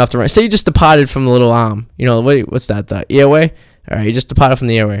taxiing off the runway. Say you just departed from the little, you know, what's that, the airway? All right, you just departed from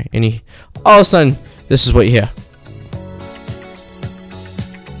the airway, and all of a sudden, this is what you hear.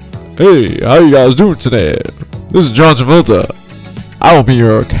 Hey, how you guys doing today? This is John Travolta. I will be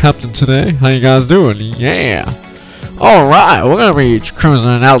your captain today. How you guys doing? Yeah. All right, we're gonna be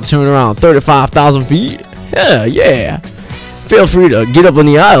cruising at altitude around 35,000 feet. Yeah. Feel free to get up on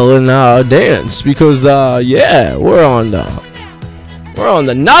the aisle and dance because we're on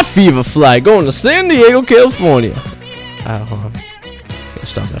the Night Fever flight going to San Diego, California. Hold on.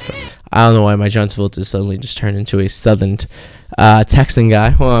 Stop that. I don't know why my John Travolta suddenly just turned into a southern Texan guy.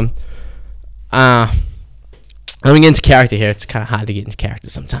 Hold on. Let me get into character here. It's kind of hard to get into character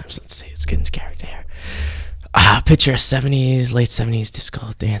sometimes. Let's get into character here. Picture a late 70s disco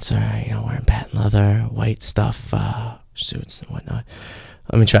dancer, you know, wearing patent leather, white stuff, suits and whatnot.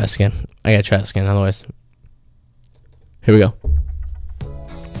 Let me try this again. I gotta try this again, otherwise. Here we go.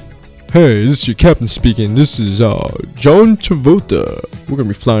 Hey, this is your captain speaking. This is John Travolta. We're gonna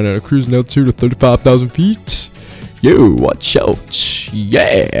be flying at a cruising altitude of 35,000 feet. Yo, watch out.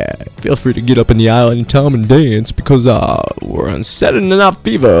 Yeah. Feel free to get up in the aisle anytime and dance because we're on Saturday Night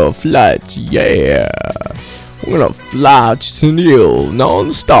Fever flight. Yeah. We're gonna fly to San Diego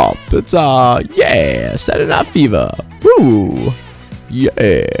non-stop. It's Saturday Night Fever. Woo. Yeah.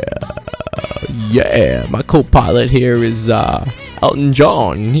 My co-pilot here is Elton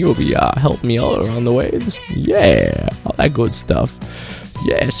John. He will be helping me all around the way. All that good stuff.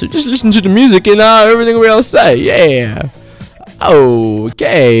 Yeah, so just listen to the music and everything we all say. Yeah.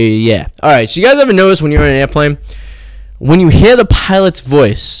 Okay, yeah. Alright, so you guys ever notice when you're in an airplane, when you hear the pilot's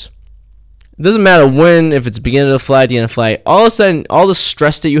voice, it doesn't matter when, if it's the beginning of the flight, the end of the flight, all of a sudden, all the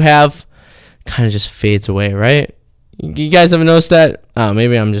stress that you have kind of just fades away, right? You guys ever notice that?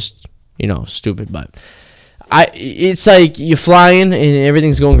 Maybe I'm just, stupid, but it's like you're flying and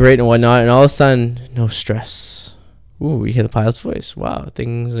everything's going great and whatnot, and all of a sudden, no stress. Ooh, you hear the pilot's voice. Wow,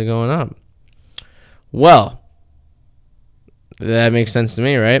 things are going up. Well, that makes sense to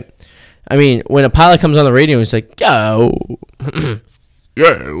me, right? I mean, when a pilot comes on the radio, he's like, yo,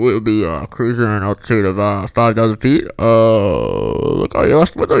 yeah, we'll be cruising at an altitude of 5,000 feet. Look out your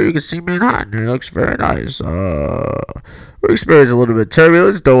left window, you can see Manhattan. It looks very nice. We experienced a little bit of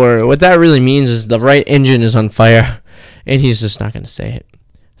turbulence. Don't worry. What that really means is the right engine is on fire, and he's just not going to say it.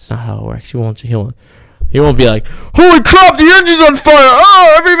 It's not how it works. He won't be like, holy crap, the engine's on fire.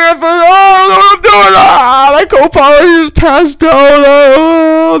 Oh, every man, I don't know what I'm doing. My co-pilot just passed out.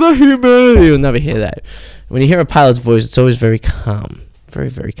 Oh, the humidity. You'll never hear that. When you hear a pilot's voice, it's always very calm. Very,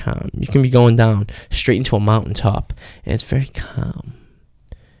 very calm. You can be going down straight into a mountaintop, and it's very calm.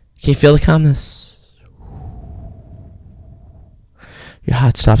 Can you feel the calmness? Your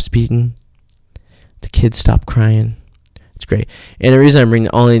heart stops beating. The kids stop crying. It's great. And the reason I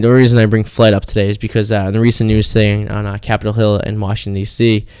bring flight up today is because the recent news thing on Capitol Hill in Washington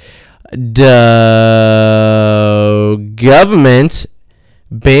D.C., the government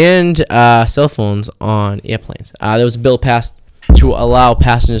banned cell phones on airplanes. There was a bill passed to allow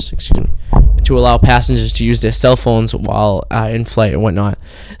passengers to use their cell phones while in flight and whatnot,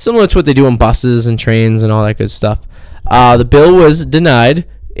 similar to what they do on buses and trains and all that good stuff. The bill was denied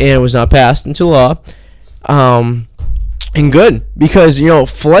and it was not passed into law. And good, because,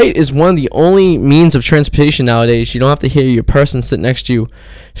 flight is one of the only means of transportation nowadays. You don't have to hear your person sitting next to you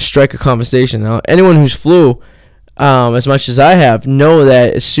strike a conversation. Now, anyone who's flew, as much as I have, know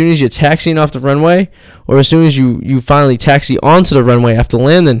that as soon as you're taxiing off the runway, or as soon as you finally taxi onto the runway after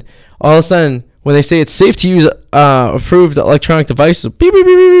landing, all of a sudden, when they say it's safe to use approved electronic devices, beep, beep, beep,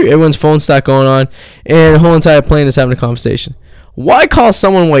 beep, beep, everyone's phone start going on, and the whole entire plane is having a conversation. Why call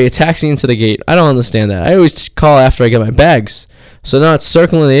someone while you're taxiing into the gate? I don't understand that. I always call after I get my bags. So now it's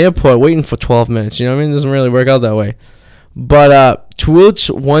circling the airport waiting for 12 minutes. You know what I mean? It doesn't really work out that way. But to each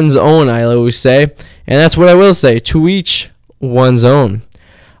one's own, I always say. And that's what I will say. To each one's own.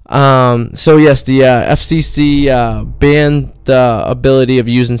 So yes, the FCC banned the ability of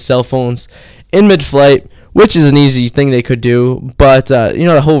using cell phones in mid-flight, which is an easy thing they could do. But,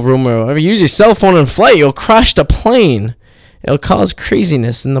 the whole rumor, if you use your cell phone in flight, you'll crash the plane. It'll cause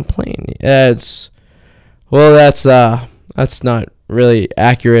craziness in the plane. That's not really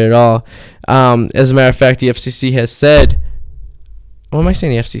accurate at all. As a matter of fact, the FCC has said, what am I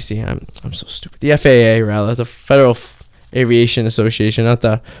saying? The FCC? I'm so stupid. The FAA, rather, the Federal Aviation Association, not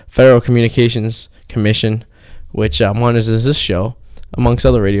the Federal Communications Commission, which monitors this show, amongst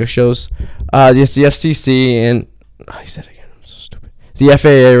other radio shows. Yes, the FCC and I said it again. I'm so stupid. The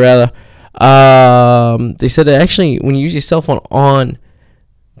FAA, rather. They said that actually, when you use your cell phone on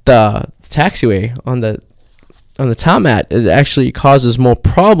the taxiway, on the tarmac, it actually causes more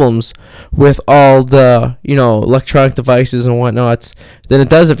problems with all the electronic devices and whatnot than it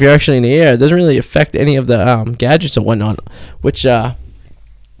does if you're actually in the air. It doesn't really affect any of the gadgets and whatnot, which I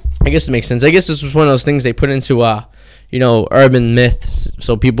guess it makes sense. I guess this was one of those things they put into urban myths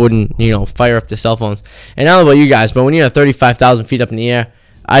so people wouldn't fire up their cell phones. And I don't know about you guys, but when you're 35,000 feet up in the air,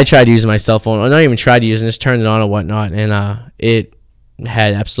 I tried using my cell phone, or not even tried to use it, just turned it on or whatnot, and it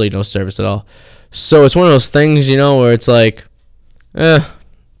had absolutely no service at all. So it's one of those things, where it's like, don't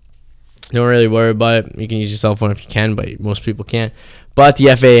really worry about it. You can use your cell phone if you can, but most people can't. But the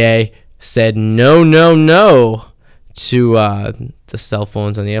FAA said no to the cell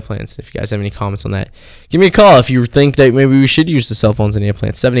phones on the airplanes. If you guys have any comments on that, give me a call if you think that maybe we should use the cell phones on the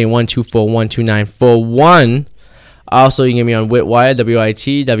airplanes. 781-241-2941. Also, you can get me on Witwire,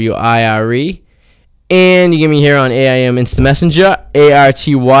 WITWIRE. And you get me here on AIM Instant Messenger,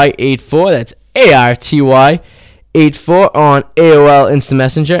 ARTY84. That's ARTY84 on AOL Instant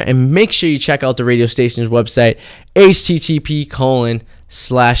Messenger. And make sure you check out the radio station's website,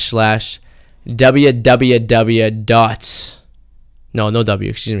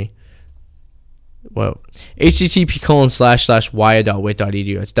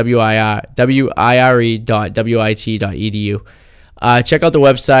 It's wire.wit.edu. Check out the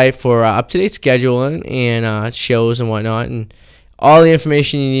website for up-to-date scheduling and shows and whatnot, and all the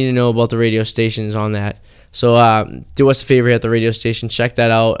information you need to know about the radio stations on that. So do us a favor at the radio station, check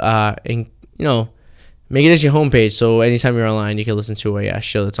that out, and make it as your homepage. So anytime you're online, you can listen to a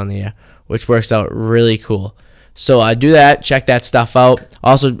show that's on the air, which works out really cool. So do that. Check that stuff out.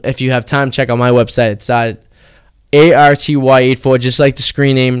 Also, if you have time, check out my website. It's ARTY84, just like the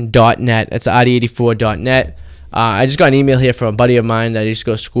screen name, .net. It's Arty84.net. I just got an email here from a buddy of mine that I used to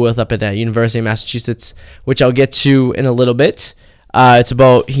go to school with up at the University of Massachusetts, which I'll get to in a little bit. It's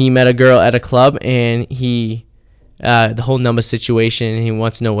about he met a girl at a club, and the whole number situation, and he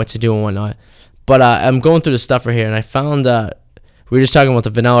wants to know what to do and whatnot. But I'm going through the stuff right here, and I found we were just talking about the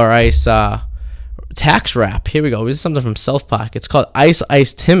Vanilla Ice tax rap. Here we go. This is something from South Park. It's called Ice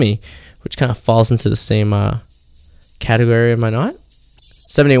Ice Timmy, which kind of falls into the same category, am I not?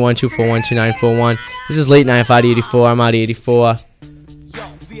 781-241-2941. This is Late Night Arty 84. I'm Arty 84.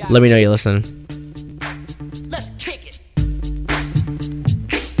 Let me know you're listening. Let's kick it.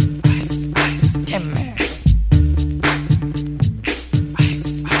 Ice, ice, Timmy.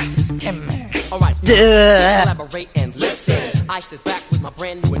 Ice, ice, Timmy. Alright, collaborate and listen. Ice is back with my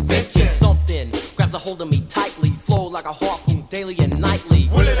brand new invention. Something grabs a hold of me tightly, flow like a harpoon daily and nightly.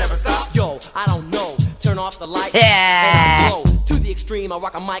 Will it ever stop? Yo, I don't know. Turn off the light and I glow. To the extreme, I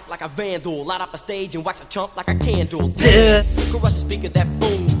rock a mic like a vandal. Light up a stage and wax a chump like a candle. Dance, crush a speaker that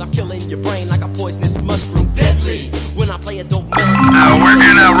booms. I'm killing your brain like a poisonous mushroom. Deadly, when I play a dope melody. We're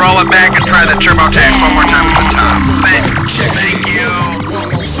gonna roll it back and try the turbo tank one more time at the top. Thank you.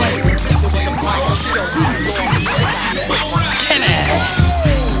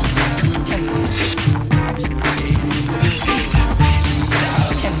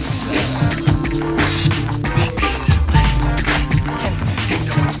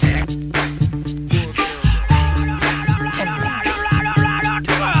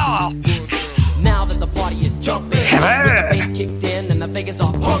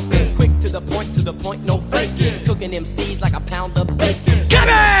 No faking, cooking MCs like a pound of bacon.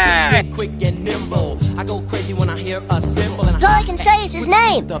 Quick and nimble, I go crazy when I hear a cymbal. All I can say is his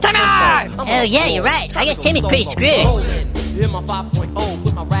name. Timmy! Oh yeah, you're right. I guess Timmy's pretty screwed. Hit my 5.0,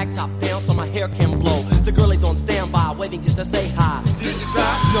 put my rag top down so my hair can blow. The girl is on standby, waiting just to say hi. Did you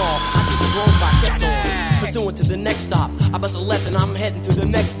stop? No, I bust a left and I'm heading to the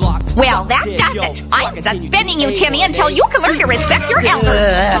next block. Well, that does it. I'm suspending you, Timmy, until you can learn to respect your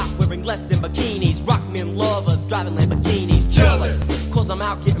elders. Wearing less than bikinis, rock men lovers, driving Lamborghinis, jealous. Cause I'm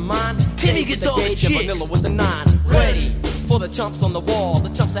out getting mine. Timmy gets all the chicks. Vanilla with the 9, ready for the chumps on the wall. The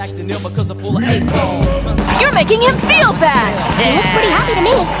chumps acting ill because they're full of 8 ball. You're making him feel bad. He looks pretty happy to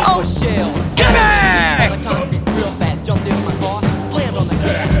me. Oh, Timmy! Real fast, jumped in my car, slammed on the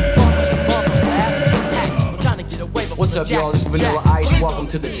gas. What's up, y'all? This is Vanilla Ice. Welcome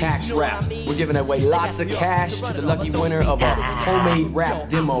to the Tax Rap. We're giving away lots of cash to the lucky winner of a homemade rap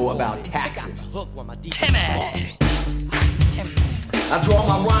demo about taxes. Timmy! I draw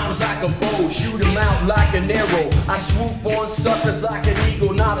my rhymes like a bow, shoot them out like an arrow. I swoop on suckers like an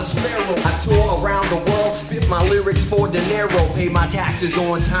eagle, not a sparrow. I tour around the world, spit my lyrics for dinero. Pay my taxes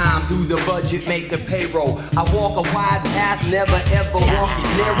on time, do the budget, make the payroll. I walk a wide path, never ever walk it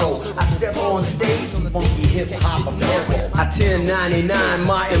narrow. I step on stage, funky hip hop apparel. I 1099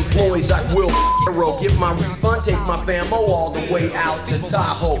 my employees like Will Ferrell. Get my refund, take my famo all the way out to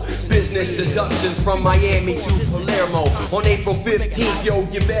Tahoe. Business deductions from Miami to Palermo. On April 15th, yo,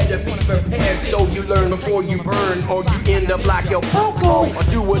 you better be prepared so you learn before you burn, or you end up like El Popo. Or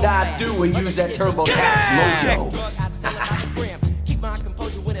do what I do and use that TurboTax mojo. Keep my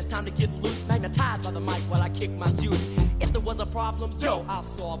composure when it's time to get loose. Magnetized by the mic while I kick my juice. If there was a problem, yo, I'll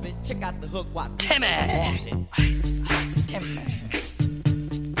solve it. Check out the hook while Timmy! Ice, ice, Timmy.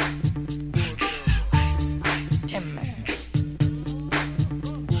 Timmy.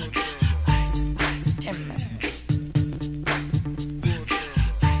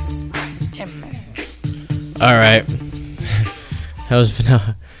 All right, that was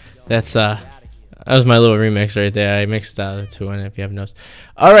Vanilla. That was my little remix right there. I mixed the two in. If you have notes.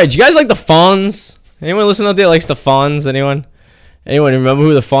 All right, do you guys like the Fonz? Anyone listen out there likes the Fonz? Anyone remember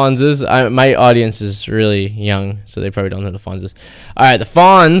who the Fonz is? My audience is really young, so they probably don't know who the Fonz is. All right, the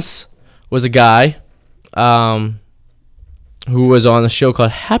Fonz was a guy, who was on a show called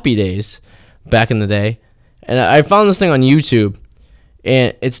Happy Days back in the day, and I found this thing on YouTube,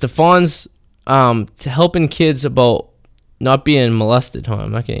 and it's the Fonz. To helping kids about not being molested. Hold on,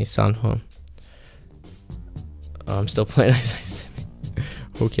 I'm not getting any sound. Hold on. Oh, I'm still playing Ice Ice.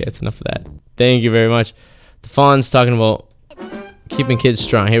 Okay, that's enough of that. Thank you very much. The Fonz talking about keeping kids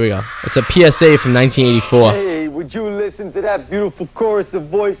strong. Here we go. It's a PSA from 1984. Hey, would you listen to that beautiful chorus of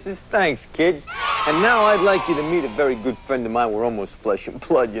voices? Thanks, kid. And now I'd like you to meet a very good friend of mine. We're almost flesh and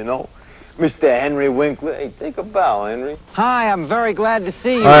blood, you know. Mr. Henry Winkler. Hey, take a bow, Henry. Hi, I'm very glad to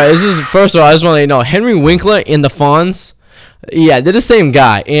see you. All right, this is, first of all, I just want to let you know, Henry Winkler and the Fonz, yeah, they're the same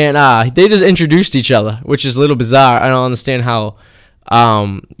guy, and they just introduced each other, which is a little bizarre. I don't understand how.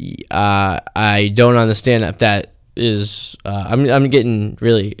 I don't understand if that is. I'm getting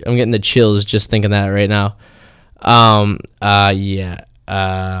the chills just thinking that right now. Yeah.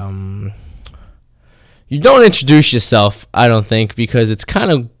 You don't introduce yourself, I don't think, because it's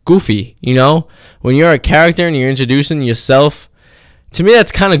kind of goofy, you know? When you're a character and you're introducing yourself, to me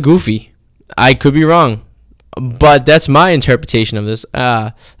that's kind of goofy. I could be wrong, but that's my interpretation of this.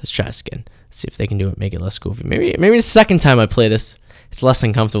 Let's try this again. Let's see if they can do it, make it less goofy. Maybe the second time I play this, it's less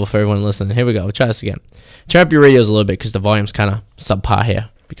uncomfortable for everyone listening. Here we go. We'll try this again. Turn up your radios a little bit because the volume's kind of subpar here.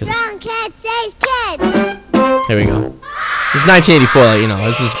 Because Wrong kid, safe kid. Here we go. This is 1984, like, you know.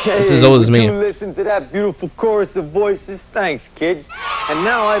 This is as old as me. Would you listen to that beautiful chorus of voices? Thanks, kid. And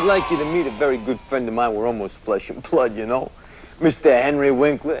now I'd like you to meet a very good friend of mine. We're almost flesh and blood, you know. Mr. Henry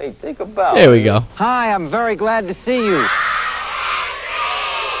Winkler. Hey, take a bow. There we go. Hi, I'm very glad to see you.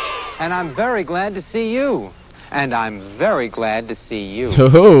 And I'm very glad to see you. And I'm very glad to see you.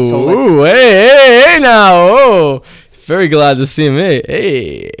 Oh, hey now. Oh, very glad to see me.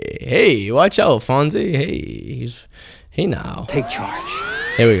 Hey, watch out, Fonzie. Hey now. Take charge.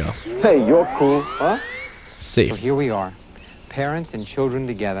 Here we go. Hey, you're cool, huh? Safe. So here we are, parents and children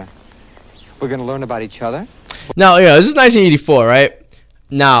together. We're going to learn about each other. Now, yeah, this is 1984, right?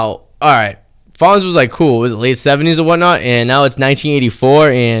 Now, all right. Fonz was like cool. It was late 70s or whatnot, and now it's 1984,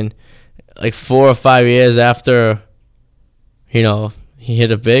 and like 4 or 5 years after, you know, he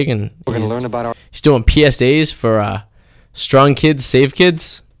hit it big, and we're going to learn about he's doing PSAs for strong kids, safe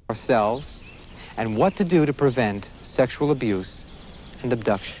kids. Ourselves, and what to do to prevent sexual abuse and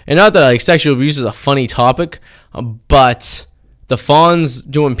abduction. And not that like sexual abuse is a funny topic, but the Fonz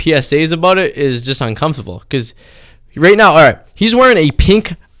doing PSAs about it is just uncomfortable. Because right now, all right, he's wearing a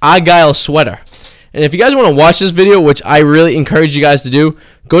pink Argyle sweater. And if you guys want to watch this video, which I really encourage you guys to do,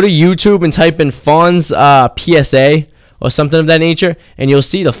 go to YouTube and type in Fonz PSA or something of that nature, and you'll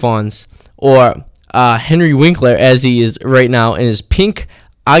see the Fonz. Or Henry Winkler, as he is right now, in his pink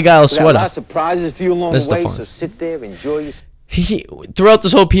I got a We got sweater. lots of prizes for you along That's the the way, so Fonz. sit there, enjoy your... Throughout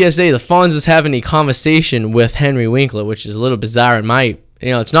this whole PSA, the Fonz is having a conversation with Henry Winkler, which is a little bizarre in my,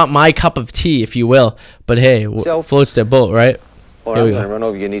 it's not my cup of tea, if you will. But hey, floats their boat, right? Or Here I'm we going to go. run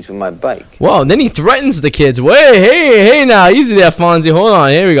over your knees with my bike. Whoa, and then he threatens the kids. Wait, hey now, easy there, Fonzie. Hold on,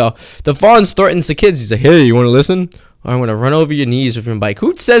 here we go. The Fonz threatens the kids. He's like, hey, you want to listen? Or I'm going to run over your knees with your bike.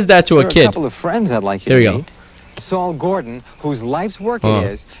 Who says that to a There are kid? a couple of friends I'd like you Here we to go. meet. Saul Gordon, whose life's work Huh.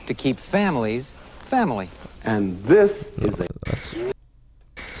 it is to keep families family. And this is a...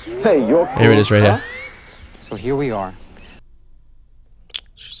 Hey, you're cool. Here it is right here. So here we are.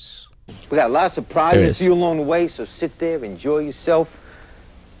 We got lots of There it prizes is. for you along the way, so sit there, enjoy yourself.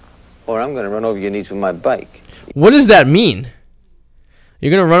 Or I'm going to run over your knees with my bike. What does that mean?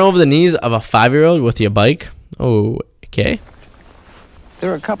 You're going to run over the knees of a 5-year-old with your bike? Oh, okay.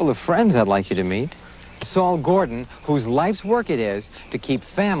 There are a couple of friends I'd like you to meet. Saul Gordon, whose life's work it is to keep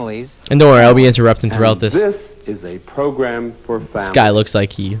families. And don't worry, I'll be interrupting throughout this. This is a program for families. This guy looks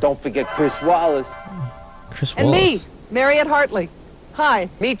like he... Don't forget Chris Wallace. Chris And me, Wallace. Mariette Hartley. Hi.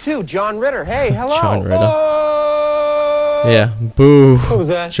 Me too, John Ritter. Hey, hello. John Ritter. Yeah, boo. What was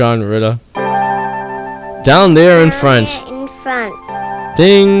that? John Ritter. Down there in front. In front.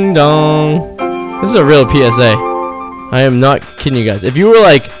 Ding dong. This is a real PSA. I am not kidding you guys. If you were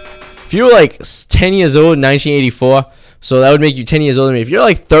like 10 years old in 1984, so that would make you 10 years older than me. If you're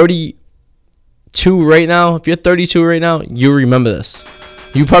like 32 right now, if you're 32 right now, you remember this.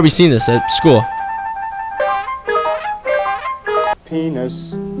 You've probably seen this at school.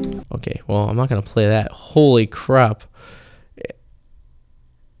 Penis. Okay, well, I'm not gonna play that. Holy crap.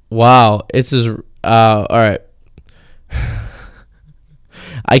 Wow, it's just alright.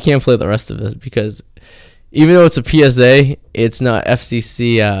 I can't play the rest of this because even though it's a PSA, it's not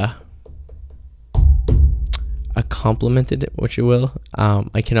FCC complimented, what you will.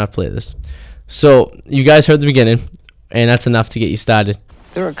 I cannot play this. So you guys heard the beginning, and that's enough to get you started.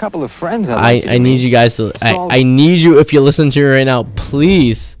 There are a couple of friends I'd like you to I need meet. you guys to I need you, if you're listening to it right now,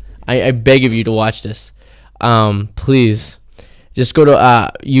 please, I beg of you to watch this. Please just go to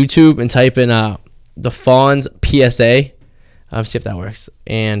YouTube and type in the Fonz PSA. See if that works,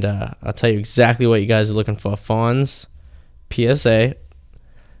 and I'll tell you exactly what you guys are looking for. Fonz PSA.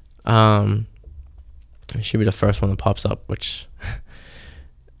 It should be the first one that pops up, which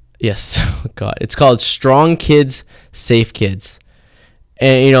yes. Oh god, it's called Strong Kids Safe Kids.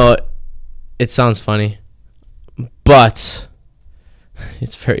 And it sounds funny, but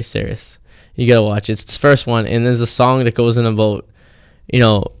it's very serious. You gotta watch it. It's the first one, and there's a song that goes in about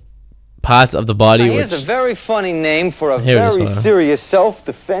parts of the body. Now, here's a very funny name for a Here it is, very hold on. serious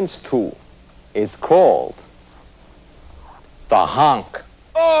self-defense tool. It's called the honk.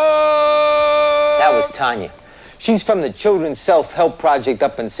 That was Tanya. She's from the Children's Self-Help Project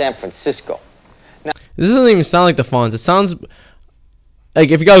up in San Francisco. This doesn't even sound like the Fonz. It sounds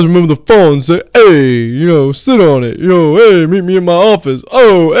like, if you guys remember the Fonz, say, hey, sit on it. Hey, meet me in my office.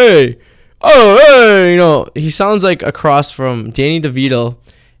 Oh, hey. He sounds like a cross from Danny DeVito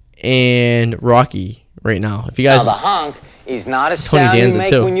and Rocky right now. If you guys, Now, the honk is not a Tony sound Danza you make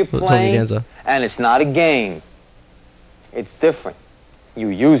too. when you're Tony playing, Danza. and it's not a game. It's different. You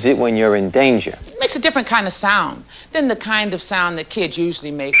use it when you're in danger. It makes a different kind of sound than the kind of sound that kids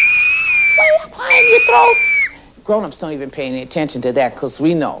usually make. Why in your throat? Grown-ups don't even pay any attention to that because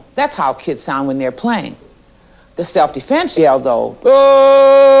we know. That's how kids sound when they're playing. The self-defense yell, though.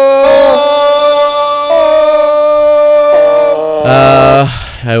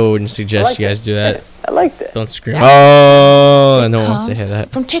 I wouldn't suggest you guys do that. I like that. Don't scream. Oh, no one wants to hear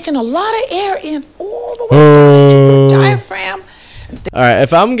that. From taking a lot of air in all the way Oh. to your diaphragm. All right,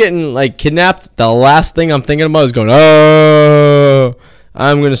 if I'm getting kidnapped, the last thing I'm thinking about is going, oh,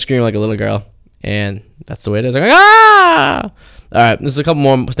 I'm gonna scream like a little girl, and that's the way it is. I'm like, ah! All right, there's a couple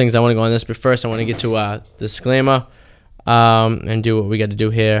more things I want to go on this, but first I want to get to disclaimer, and do what we got to do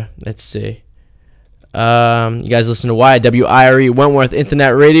here. Let's see. You guys listen to YWIRE Wentworth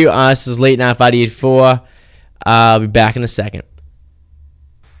Internet Radio. This is Late Night 584. I'll be back in a second.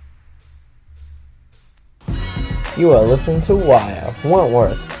 You are listening to Wire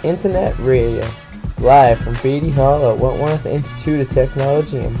Wentworth Internet Radio, live from Beatty Hall at Wentworth Institute of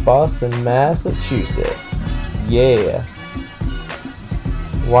Technology in Boston, Massachusetts. Yeah.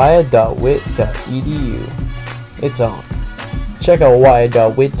 Wire.wit.edu. It's on. Check out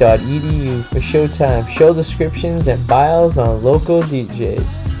wire.wit.edu for showtime, show descriptions, and bios on local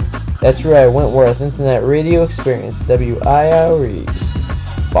DJs. That's right, Wentworth Internet Radio Experience, WIRE,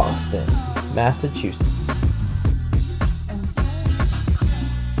 Boston, Massachusetts.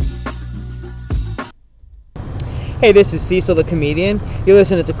 Hey, this is Cecil the Comedian. You're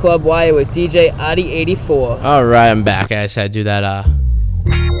listening to Club Wire with DJ Arty84. All right, I'm back. I just had to do that.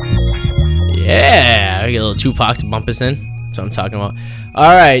 Yeah, I get a little Tupac to bump us in. That's what I'm talking about.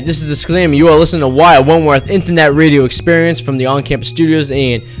 All right, this is Disclaimer. You are listening to Wire Wentworth Internet Radio Experience from the on-campus studios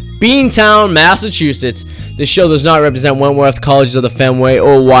in Beantown, Massachusetts. This show does not represent Wentworth, Colleges of the Fenway,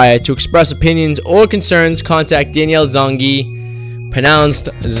 or Wire. To express opinions or concerns, contact Danielle Zongi, pronounced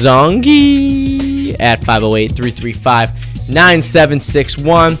Zongi, at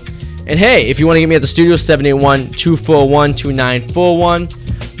 508-335-9761. And hey, if you want to get me at the studio,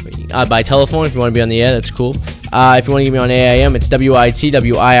 781-241-2941. By telephone, if you want to be on the air, that's cool. If you want to get me on AIM, it's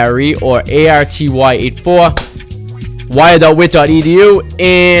WITWIRE or ARTY84, wire.wit.edu,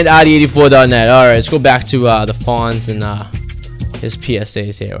 and Arty84.net. All right, let's go back to the Fonz and his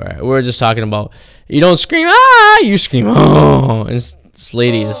PSAs here. All right, we're just talking about, you don't scream, you scream, oh. And this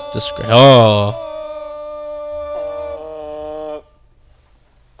lady is just screaming, oh.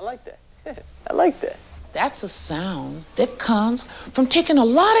 I like that. I like that. That's a sound that comes from taking a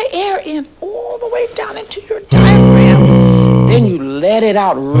lot of air in all the way down into your diaphragm. Then you let it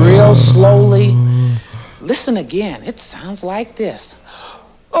out real slowly. Listen again. It sounds like this.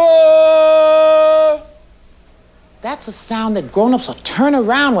 Oh! That's a sound that grown-ups will turn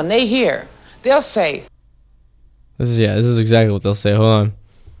around when they hear. They'll say. This is exactly what they'll say. Hold on.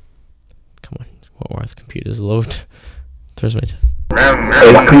 Come on. Wentworth computers load. There's my... Hey,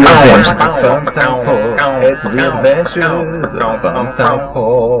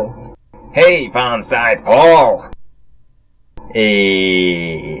 Fonside Paul.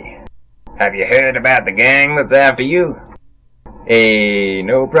 Hey, have you heard about the gang that's after you? Hey,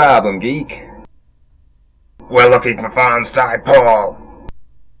 no problem, geek. We're looking for Fonside Paul.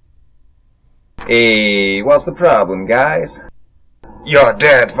 Hey, what's the problem, guys? You're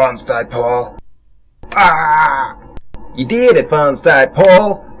dead, Fonside Paul. Ah! You did it, Fonside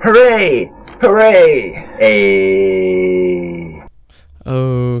Paul! Hooray! Hooray! Hey.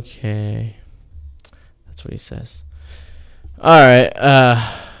 Okay. That's what he says. Alright,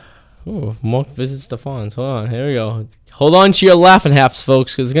 ooh, more visits to Fonz. Hold on, here we go. Hold on to your laughing halves,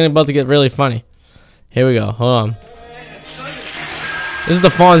 folks, because it's about to get really funny. Here we go, hold on. This is the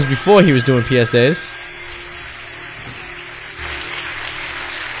Fonz before he was doing PSAs.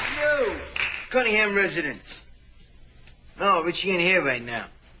 Yo, Cunningham residents. No, Richie ain't here right now.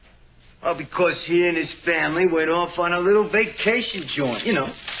 Well, because he and his family went off on a little vacation joint, you know.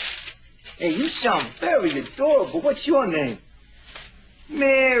 Hey, you sound very adorable. What's your name?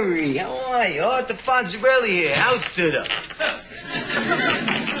 Mary. How are you? Arthur Fonzarelli here, house sitter.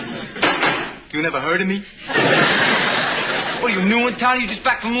 You never heard of me? What are you, new in town? You just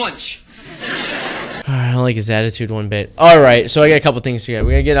back from lunch? I don't like his attitude one bit. Alright, so I got a couple things here.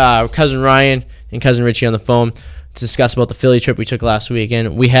 We're going to get cousin Ryan and cousin Richie on the phone to discuss about the Philly trip we took last week.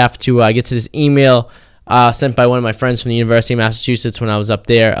 And we have to get to this email sent by one of my friends from the University of Massachusetts when I was up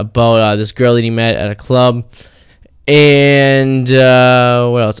there about this girl that he met at a club. And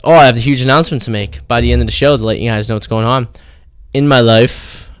what else? Oh, I have a huge announcement to make by the end of the show to let you guys know what's going on in my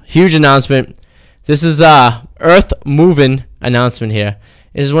life. Huge announcement. This is Earth Moving announcement here.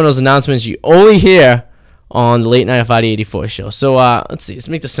 This is one of those announcements you only hear on the Late Night of Arty84 show. So let's see. Let's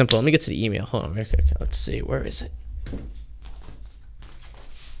make this simple. Let me get to the email. Hold on. Okay. Let's see. Where is it?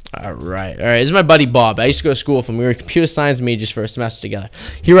 All right. This is my buddy Bob. I used to go to school with him. We were computer science majors for a semester together.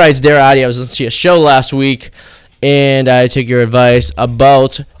 He writes, Dear Arty, I was listening to your show last week, and I took your advice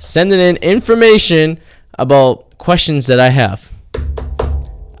about sending in information about questions that I have.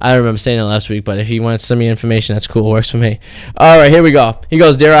 I don't remember saying it last week, but if you want to send me information, that's cool. Works for me. All right, here we go. He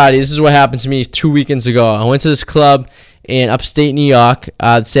goes, Dear Arty, this is what happened to me 2 weekends ago. I went to this club in upstate New York,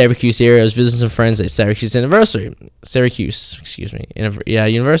 the Syracuse area. I was visiting some friends at Syracuse University.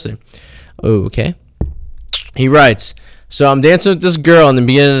 University. Okay. He writes, so I'm dancing with this girl in the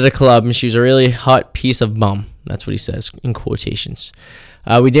beginning of the club, and she was a really hot piece of bum. That's what he says, in quotations.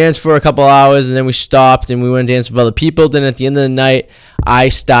 We danced for a couple hours, and then we stopped, and we went and danced with other people. Then at the end of the night, I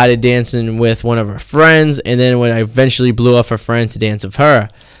started dancing with one of her friends, and then when I eventually blew off her friend to dance with her,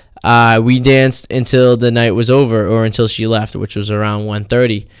 we danced until the night was over, or until she left, which was around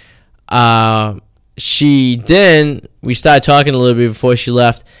 1:30. We started talking a little bit before she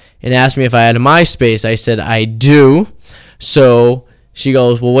left, and asked me if I had a MySpace. I said, I do. So she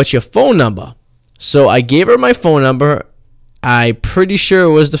goes, well, what's your phone number? So I gave her my phone number. I'm pretty sure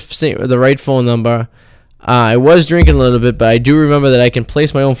it was the right phone number. I was drinking a little bit, but I do remember that I can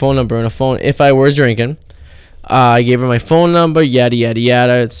place my own phone number in a phone if I were drinking. I gave her my phone number, yada, yada,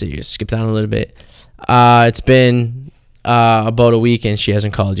 yada. Let's see, skip down a little bit. It's been about a week, and she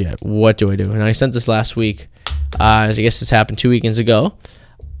hasn't called yet. What do I do? And I sent this last week I guess this happened 2 weekends ago.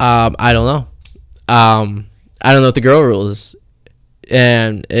 I don't know. I don't know what the girl rule is.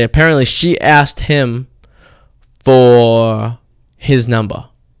 And apparently she asked him for his number,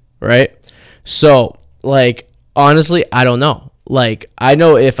 right? So, like, honestly, I don't know. Like, I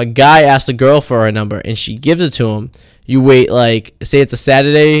know if a guy asks a girl for her number and she gives it to him, you wait, like, say it's a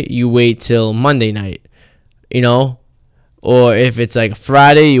Saturday, you wait till Monday night, you know? Or if it's like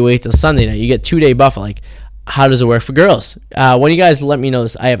Friday, you wait till Sunday night. You get 2-day buffer. Like, how does it work for girls? When you guys let me know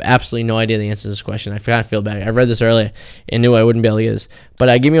this, I have absolutely no idea the answer to this question. I kind of feel bad. I read this earlier and knew I wouldn't be able to get this.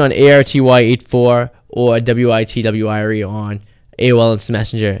 But give me on ARTY84 or WITWIRE on AOL Instant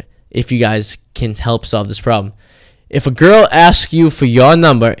Messenger if you guys can help solve this problem. If a girl asks you for your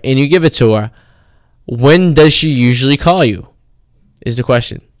number and you give it to her, when does she usually call you? Is the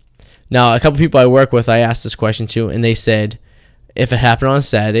question. Now, a couple people I work with, I asked this question to, and they said if it happened on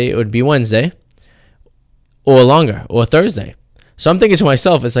Saturday, it would be Wednesday or longer or Thursday. So I'm thinking to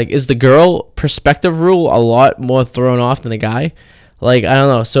myself, it's like, is the girl perspective rule a lot more thrown off than a guy? Like, I don't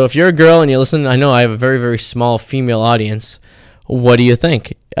know. So if you're a girl and you listen, I know I have a very, very small female audience. What do you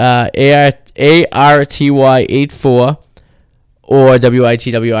think? ARTY84 or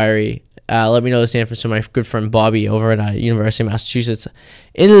WITWIRE. Let me know this answer so my good friend Bobby over at University of Massachusetts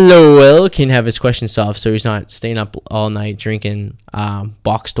in Lowell can have his question solved so he's not staying up all night drinking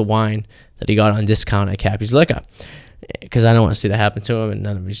boxed wine that he got on discount at Cappy's Liquor. Because I don't want to see that happen to him, and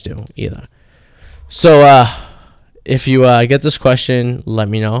none of us do either. So if you get this question, let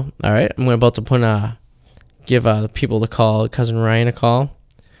me know. All right, I'm about to give the people to call Cousin Ryan a call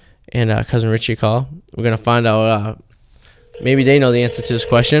and Cousin Richie a call. We're going to find out maybe they know the answer to this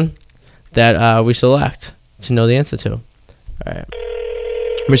question that we select to know the answer to. All right.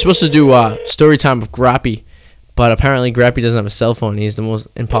 We're supposed to do story time with Grappy, but apparently Grappy doesn't have a cell phone. He's the most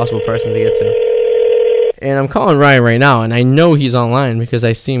impossible person to get to. And I'm calling Ryan right now, and I know he's online because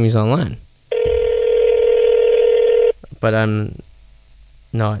I see him. He's online. But I'm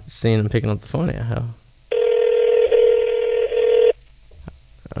not seeing him picking up the phone yet. How?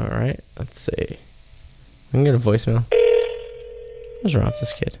 All right. Let's see. I can get a voicemail. What's wrong with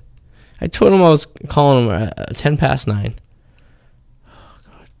this kid? I told him I was calling him at 10 past 9. Oh,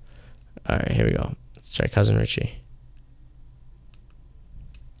 God. All right, here we go. Let's try Cousin Richie.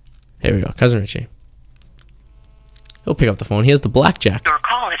 Here we go, Cousin Richie. He'll pick up the phone. He has the blackjack. Your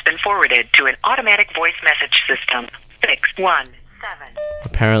call has been forwarded to an automatic voice message system. 617.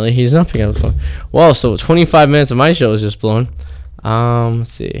 Apparently, he's not picking up the phone. Well, so 25 minutes of my show is just blown.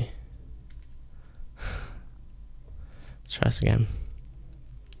 Let's see. Let's try this again.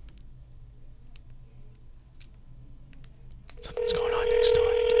 Something's going on next door.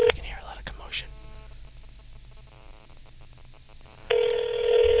 I can hear a lot of commotion.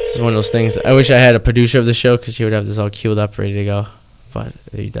 This is one of those things. I wish I had a producer of the show because he would have this all queued up, ready to go. But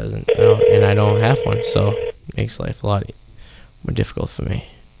he doesn't. And I don't have one, so it makes life a lot more difficult for me.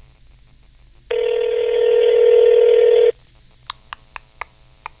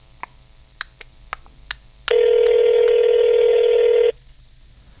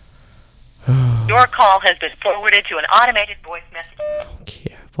 Your call has been forwarded to an automated voice message. I don't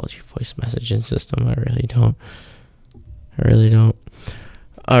care about your voice messaging system. I really don't. I really don't.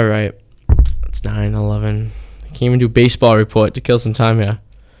 All right. It's 9:11. I can't even do baseball report to kill some time here.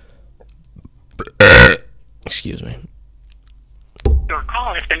 Excuse me. Your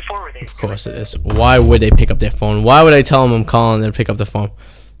call has been forwarded. Of course it is. Why would they pick up their phone? Why would I tell them I'm calling and pick up the phone?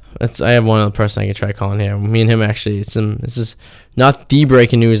 I have one other person I can try calling here. Me and him actually. This is not the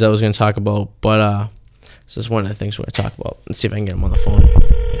breaking news I was going to talk about, but this is one of the things we're going to talk about. Let's see if I can get him on the phone.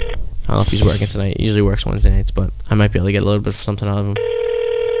 I don't know if he's working tonight. He usually works Wednesday nights, but I might be able to get a little bit of something out of him.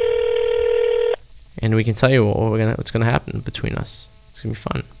 And we can tell you what's going to happen between us. It's going to be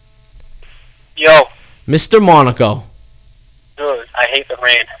fun. Yo. Mr. Monaco. Dude, I hate the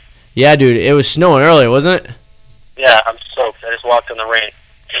rain. Yeah, dude. It was snowing earlier, wasn't it? Yeah, I'm soaked. I just walked in the rain.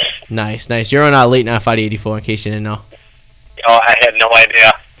 Nice, nice. You're on late night 584 in case you didn't know. Oh, I had no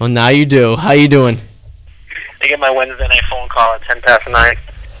idea. Well, now you do. How you doing? I get my Wednesday night phone call at 10 past 9.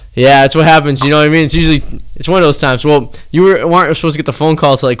 Yeah, that's what happens. You know what I mean? It's one of those times. Well, you weren't supposed to get the phone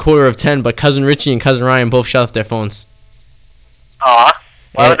call till like 9:45, but Cousin Richie and Cousin Ryan both shut off their phones. Aw.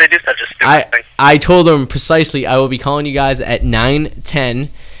 Why would they do such a stupid thing? I told them precisely I will be calling you guys at 9:10,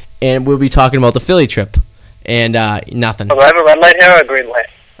 and we'll be talking about the Philly trip. And nothing. Do I have a red light here or a green light?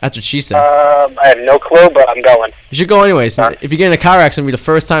 That's what she said. I have no clue, but I'm going. You should go anyways. If you get in a car accident, it'll be the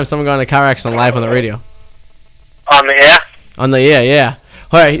first time someone got in a car accident live on the radio. On the air? On the air, yeah.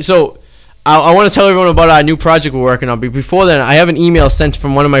 All right, so I want to tell everyone about our new project we're working on. But before then, I have an email sent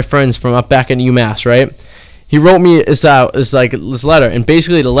from one of my friends from up back in UMass, right? he wrote me this letter, and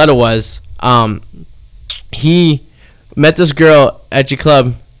basically the letter was he met this girl at your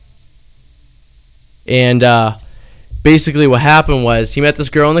club, and basically what happened was he met this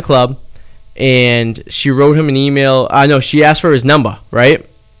girl in the club, and she wrote him an email. She asked for his number, right?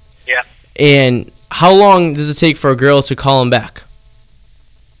 Yeah. And how long does it take for a girl to call him back?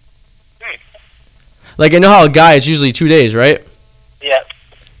 Like, I know how a guy, it's usually 2 days, right? Yeah.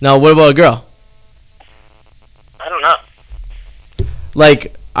 Now, what about a girl? I don't know.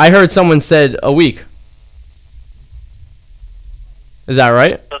 Like, I heard someone said a week. Is that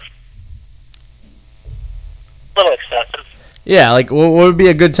right? A little excessive. Yeah, like, what would be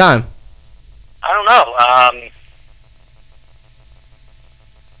a good time? I don't know.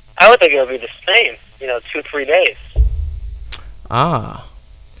 I would think it would be the same. 2-3 days. Ah.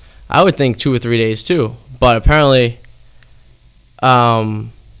 I would think 2 or 3 days, too. But apparently,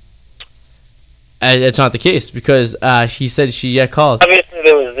 it's not the case, because he said she called. Obviously,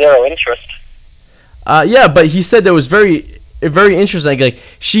 there was zero interest. Yeah, but he said that was very, very interesting. Like,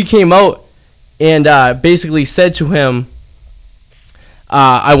 she came out and basically said to him,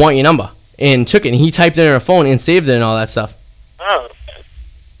 I want your number, and took it. And he typed it in her phone and saved it and all that stuff. Oh.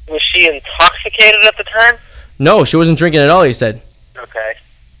 Was she intoxicated at the time? No, she wasn't drinking at all, he said. Okay.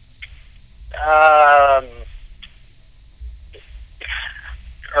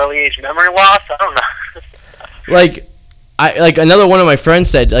 Early age memory loss? I don't know. Like another one of my friends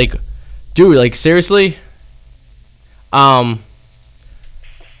said, like, dude, like, seriously?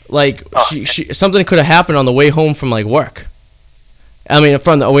 She something could have happened on the way home from, like, work. I mean,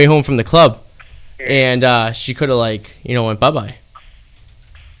 from the way home from the club. And she could have, like, went bye-bye.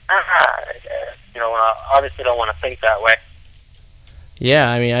 Obviously don't want to think that way. Yeah,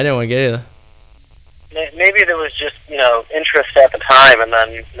 I mean, I didn't want to get either. Maybe there was just, interest at the time and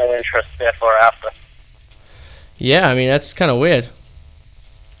then no interest therefore after. Yeah, I mean, that's kind of weird.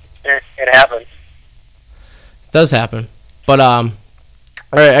 It happens. It does happen. But, all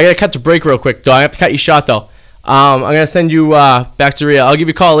right, I got to cut to break real quick, though. I have to cut you short, though. I'm going to send you back to Rhea. I'll give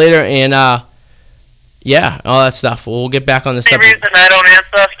you a call later, and, yeah, all that stuff. We'll get back on this Any subject. reason I don't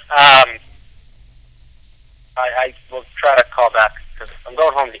answer, I will try to call back because I'm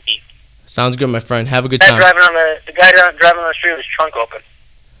going home to eat. Sounds good, my friend. Have a good The time. guy driving on the street with his trunk open.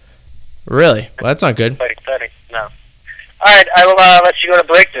 Really? Well, that's not good. Quite exciting. No. All right, I will let you go to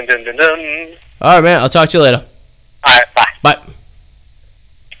break. Dun, dun, dun, dun. All right, man. I'll talk to you later. All right, bye. Bye.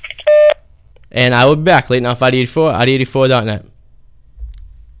 And I will be back late now, Friday 84, Arty84.net.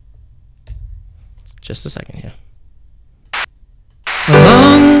 Just a second here. A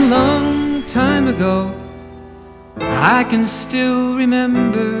long, long time ago, I can still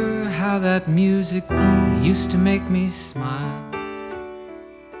remember how that music used to make me smile.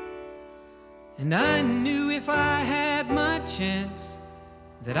 And I knew if I had my chance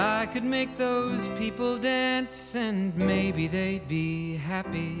that I could make those people dance, and maybe they'd be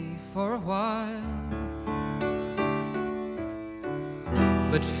happy for a while.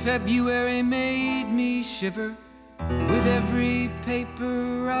 But February made me shiver with every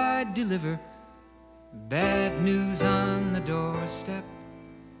paper I deliver. Bad news on the doorstep,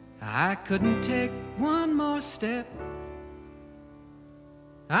 I couldn't take one more step.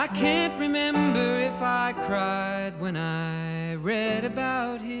 I can't remember if I cried when I read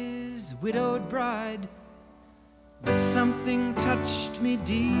about his widowed bride, but something touched me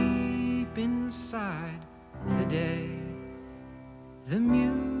deep inside the day the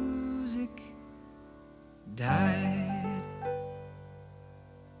music died.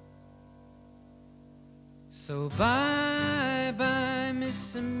 So bye-bye,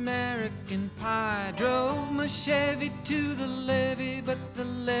 Miss American Pie. Drove my Chevy to the levee, but the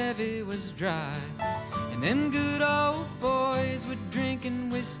levee was dry. And them good old boys were drinking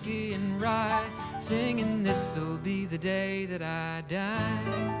whiskey and rye, singing, this'll be the day that I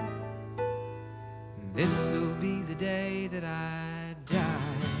die. This'll be the day that I die.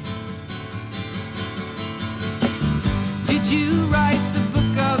 Did you write the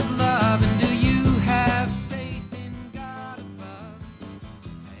book of love, and do you have faith in God above?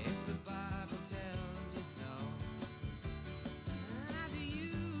 If the Bible tells you so, do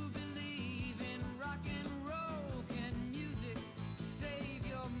you believe in rock and roll? Can music save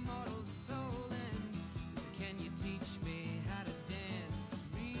your mortal soul? And can you teach me how to dance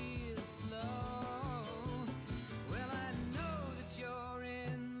real slow? Well, I know that you're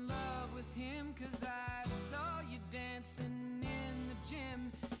in love with him, 'cause I saw you dancing in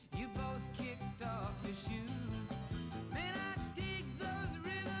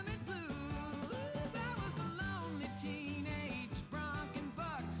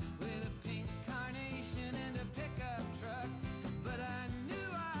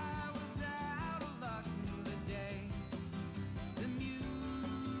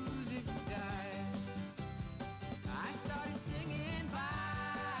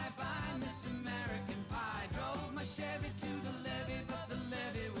Chevy to the levee, but the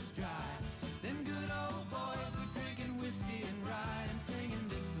levee was dry. Them good old boys were drinking whiskey and rye and singing,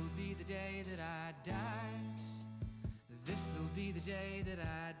 this'll be the day that I die. This'll be the day that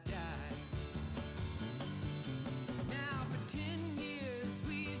I die. Now for 10 years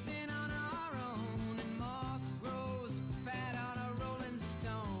we've been on our own, and moss grows fat on a rolling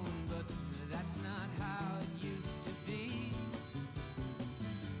stone, but that's not how it used to be.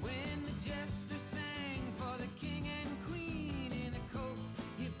 When the jester sang for the king and queen in a coat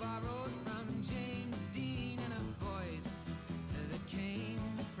he borrowed from James Dean, and a voice that came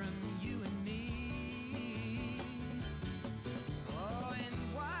from you and me. Oh, and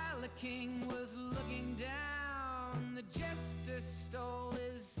while the king was looking down, the jester stole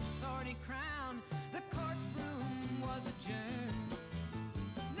his thorny crown. The courtroom was adjourned.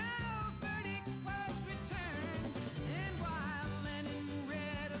 No verdict was returned. And while Lenin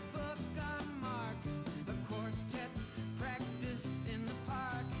read a book on Marx, the quartet practiced in the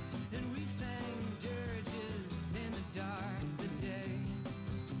park, and we sang dirges in the dark. The day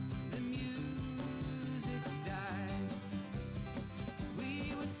the music died,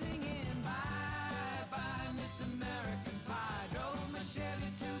 we were singing bye bye Miss American Pie. Drove my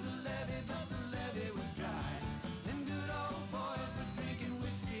Chevy to the levee, but the levee was dry. Them good old boys were drinking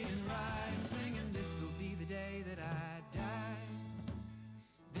whiskey and rye and singing, this'll be the day that I die.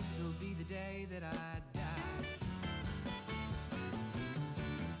 This'll be the day that I die.